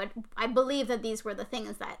like what I believe that these were the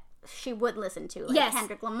things that she would listen to, like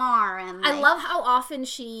Kendrick Lamar, and like, I love how often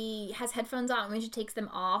she has headphones on, and when she takes them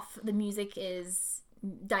off, the music is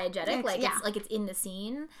diegetic, it's in the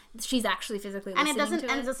scene. She's actually physically listening to it.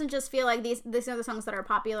 And it doesn't just feel like these are the songs that are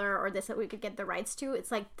popular or this that we could get the rights to. It's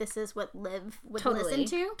like this is what Liv would listen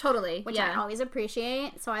to. Totally. Which I always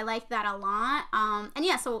appreciate. So I like that a lot. And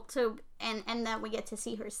yeah, so and then we get to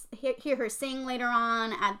see her hear her sing later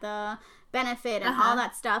on at the benefit and all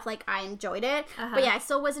that stuff. Like, I enjoyed it. But yeah, I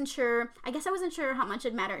still wasn't sure. I guess I wasn't sure how much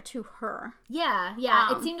it mattered to her. Yeah.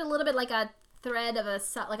 It seemed a little bit like a thread of a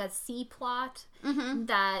C plot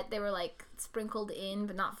that they were like sprinkled in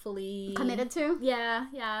but not fully committed to.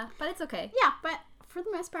 Yeah, but it's okay. Yeah, but for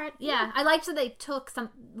the most part, I liked that they took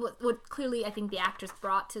some what clearly I think the actress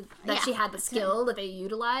brought to that she had the skill that they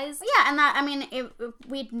utilized. Yeah, and that, I mean,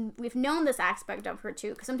 we've known this aspect of her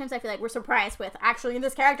too, because sometimes I feel like we're surprised with actually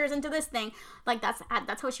this character's into this thing. Like that's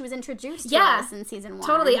how she was introduced to us in season 1.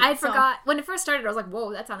 Totally, I forgot when it first started. I was like,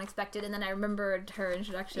 whoa, that's unexpected, and then I remembered her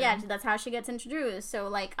introduction. Yeah, that's how she gets introduced. So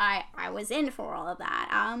like I was in for all of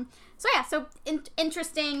that. So yeah, so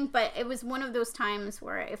interesting, but it was one of those times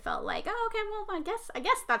where it felt like, oh, okay, well, I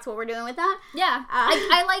guess that's what we're doing with that. Yeah,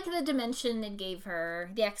 I like the dimension it gave her,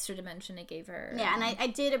 the extra dimension it gave her. Yeah, and I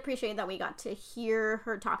did appreciate that we got to hear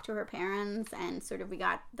her talk to her parents, and sort of we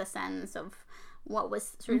got the sense of what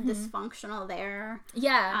was sort of dysfunctional there.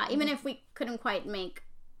 Yeah. Even if we couldn't quite make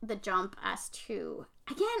the jump as to,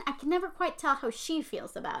 again, I can never quite tell how she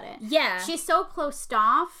feels about it. Yeah. She's so closed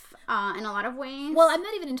off in a lot of ways. Well, I'm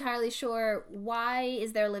not even entirely sure why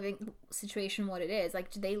is their living situation what it is. Like,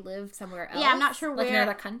 do they live somewhere else? Yeah, I'm not sure like where. Like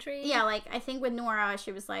another country? Yeah, like, I think with Nora,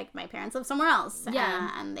 she was like, my parents live somewhere else. Yeah.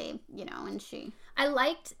 And they, and she... I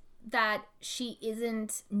liked that she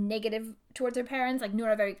isn't negative towards her parents. Like,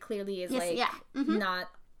 Nora very clearly is, not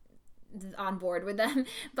on board with them,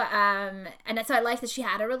 but and so I liked that she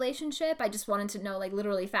had a relationship. I just wanted to know, like,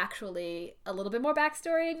 literally factually a little bit more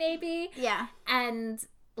backstory maybe. Yeah. And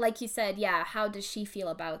like you said, how does she feel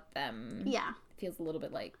about them? Yeah, it feels a little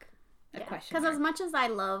bit like a question, because as much as I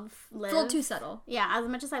love Liv, it's a little too subtle. Yeah, as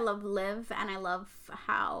much as I love Liv, and I love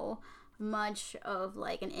how much of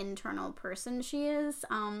like an internal person she is,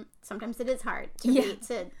 sometimes it is hard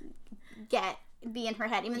to be in her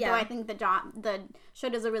head, even though I think the show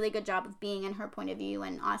does a really good job of being in her point of view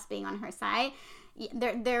and us being on her side.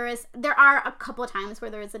 There are a couple of times where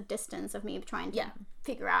there is a distance of me trying to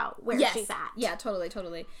figure out where she's at. Yeah,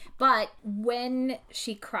 totally. But when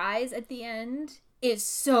she cries at the end is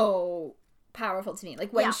so powerful to me.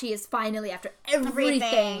 Like when she is finally, after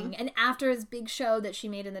everything and after this big show that she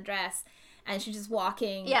made in the dress, and she's just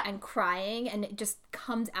walking and crying, and it just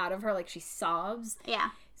comes out of her like she sobs. Yeah.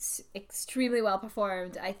 Extremely well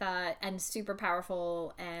performed, I thought, and super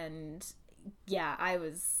powerful, and I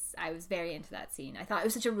was very into that scene. I thought it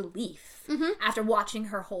was such a relief after watching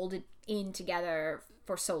her hold it in together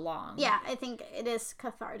for so long. Yeah, I think it is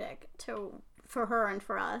cathartic for her and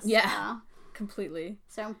for us. Yeah, completely.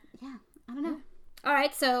 So yeah, I don't know. All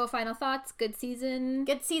right, so final thoughts. Good season,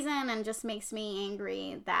 and just makes me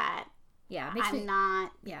angry that I'm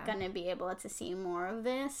not gonna be able to see more of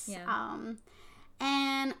this. Yeah.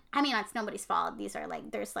 And, I mean, it's nobody's fault. These are,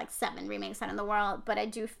 like, there's, like, 7 remakes out in the world. But I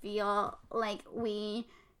do feel like we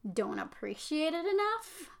don't appreciate it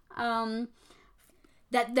enough.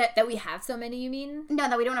 That we have so many, you mean? No,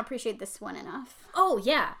 that we don't appreciate this one enough. Oh,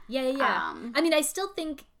 yeah. I mean, I still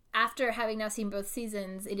think, after having now seen both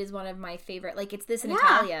seasons, it is one of my favorite. Like, it's this in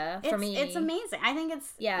Italia for me. It's amazing. I think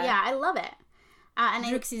it's... Yeah, I love it. And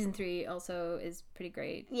Druk season 3 also is pretty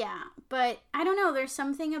great. Yeah, but I don't know. There's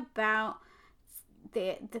something about...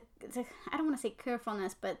 The I don't want to say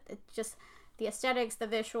carefulness, but it's just the aesthetics, the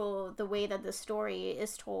visual, the way that the story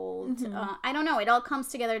is told. I don't know. It all comes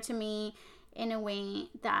together to me in a way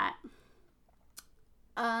that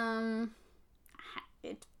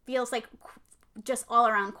it feels like just all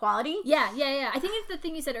around quality. Yeah. I think it's the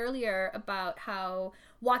thing you said earlier about how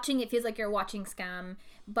watching it feels like you're watching Scam,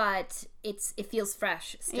 but it feels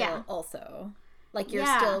fresh still also. Like you're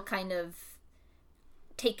still kind of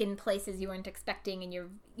taken places you weren't expecting, and you're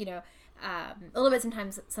a little bit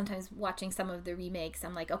sometimes watching some of the remakes,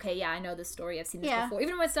 I'm like, okay, I know this story, I've seen this before,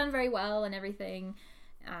 even when it's done very well and everything.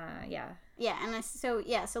 So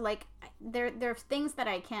like there are things that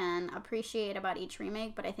I can appreciate about each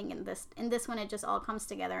remake, but I think in this one it just all comes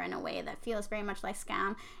together in a way that feels very much like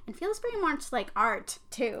Scam and feels very much like art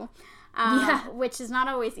too, which is not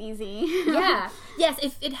always easy. Yes,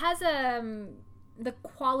 if it has the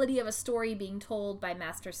quality of a story being told by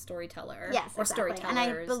master storyteller, or storytellers. And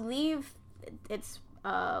I believe it's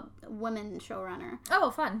women showrunner. Oh,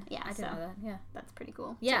 fun. Yeah, I didn't know that. Yeah. That's pretty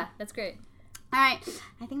cool. Yeah, that's great. All right,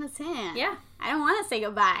 I think that's it. Yeah. I don't want to say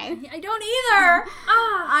goodbye. I don't either.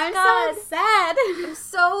 I'm God. so sad. I'm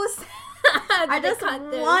so sad. I just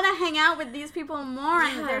want to hang out with these people more,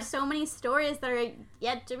 and Yeah. there's so many stories that are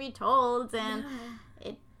yet to be told, and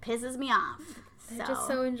it pisses me off. They're just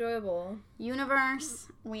so enjoyable. Universe,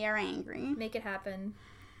 we are angry. Make it happen.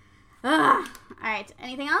 Ugh. All right,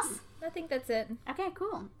 anything else? I think that's it. Okay,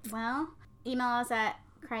 cool. Well, email us at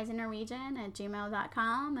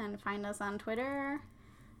criesinnorwegian@gmail.com and find us on Twitter.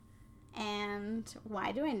 And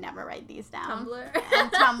why do I never write these down? Tumblr.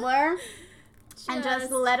 And Tumblr. And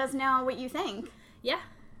just let us know what you think. Yeah.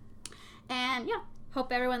 And yeah.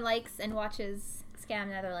 Hope everyone likes and watches Scam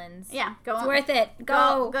Netherlands. Yeah, go It's on. worth it.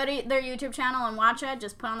 Go. Go to their YouTube channel and watch it.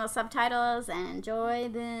 Just put on the subtitles and enjoy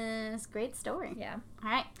this great story. Yeah. All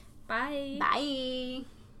right. Bye. Bye.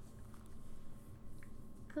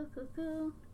 Cool, cool, cool.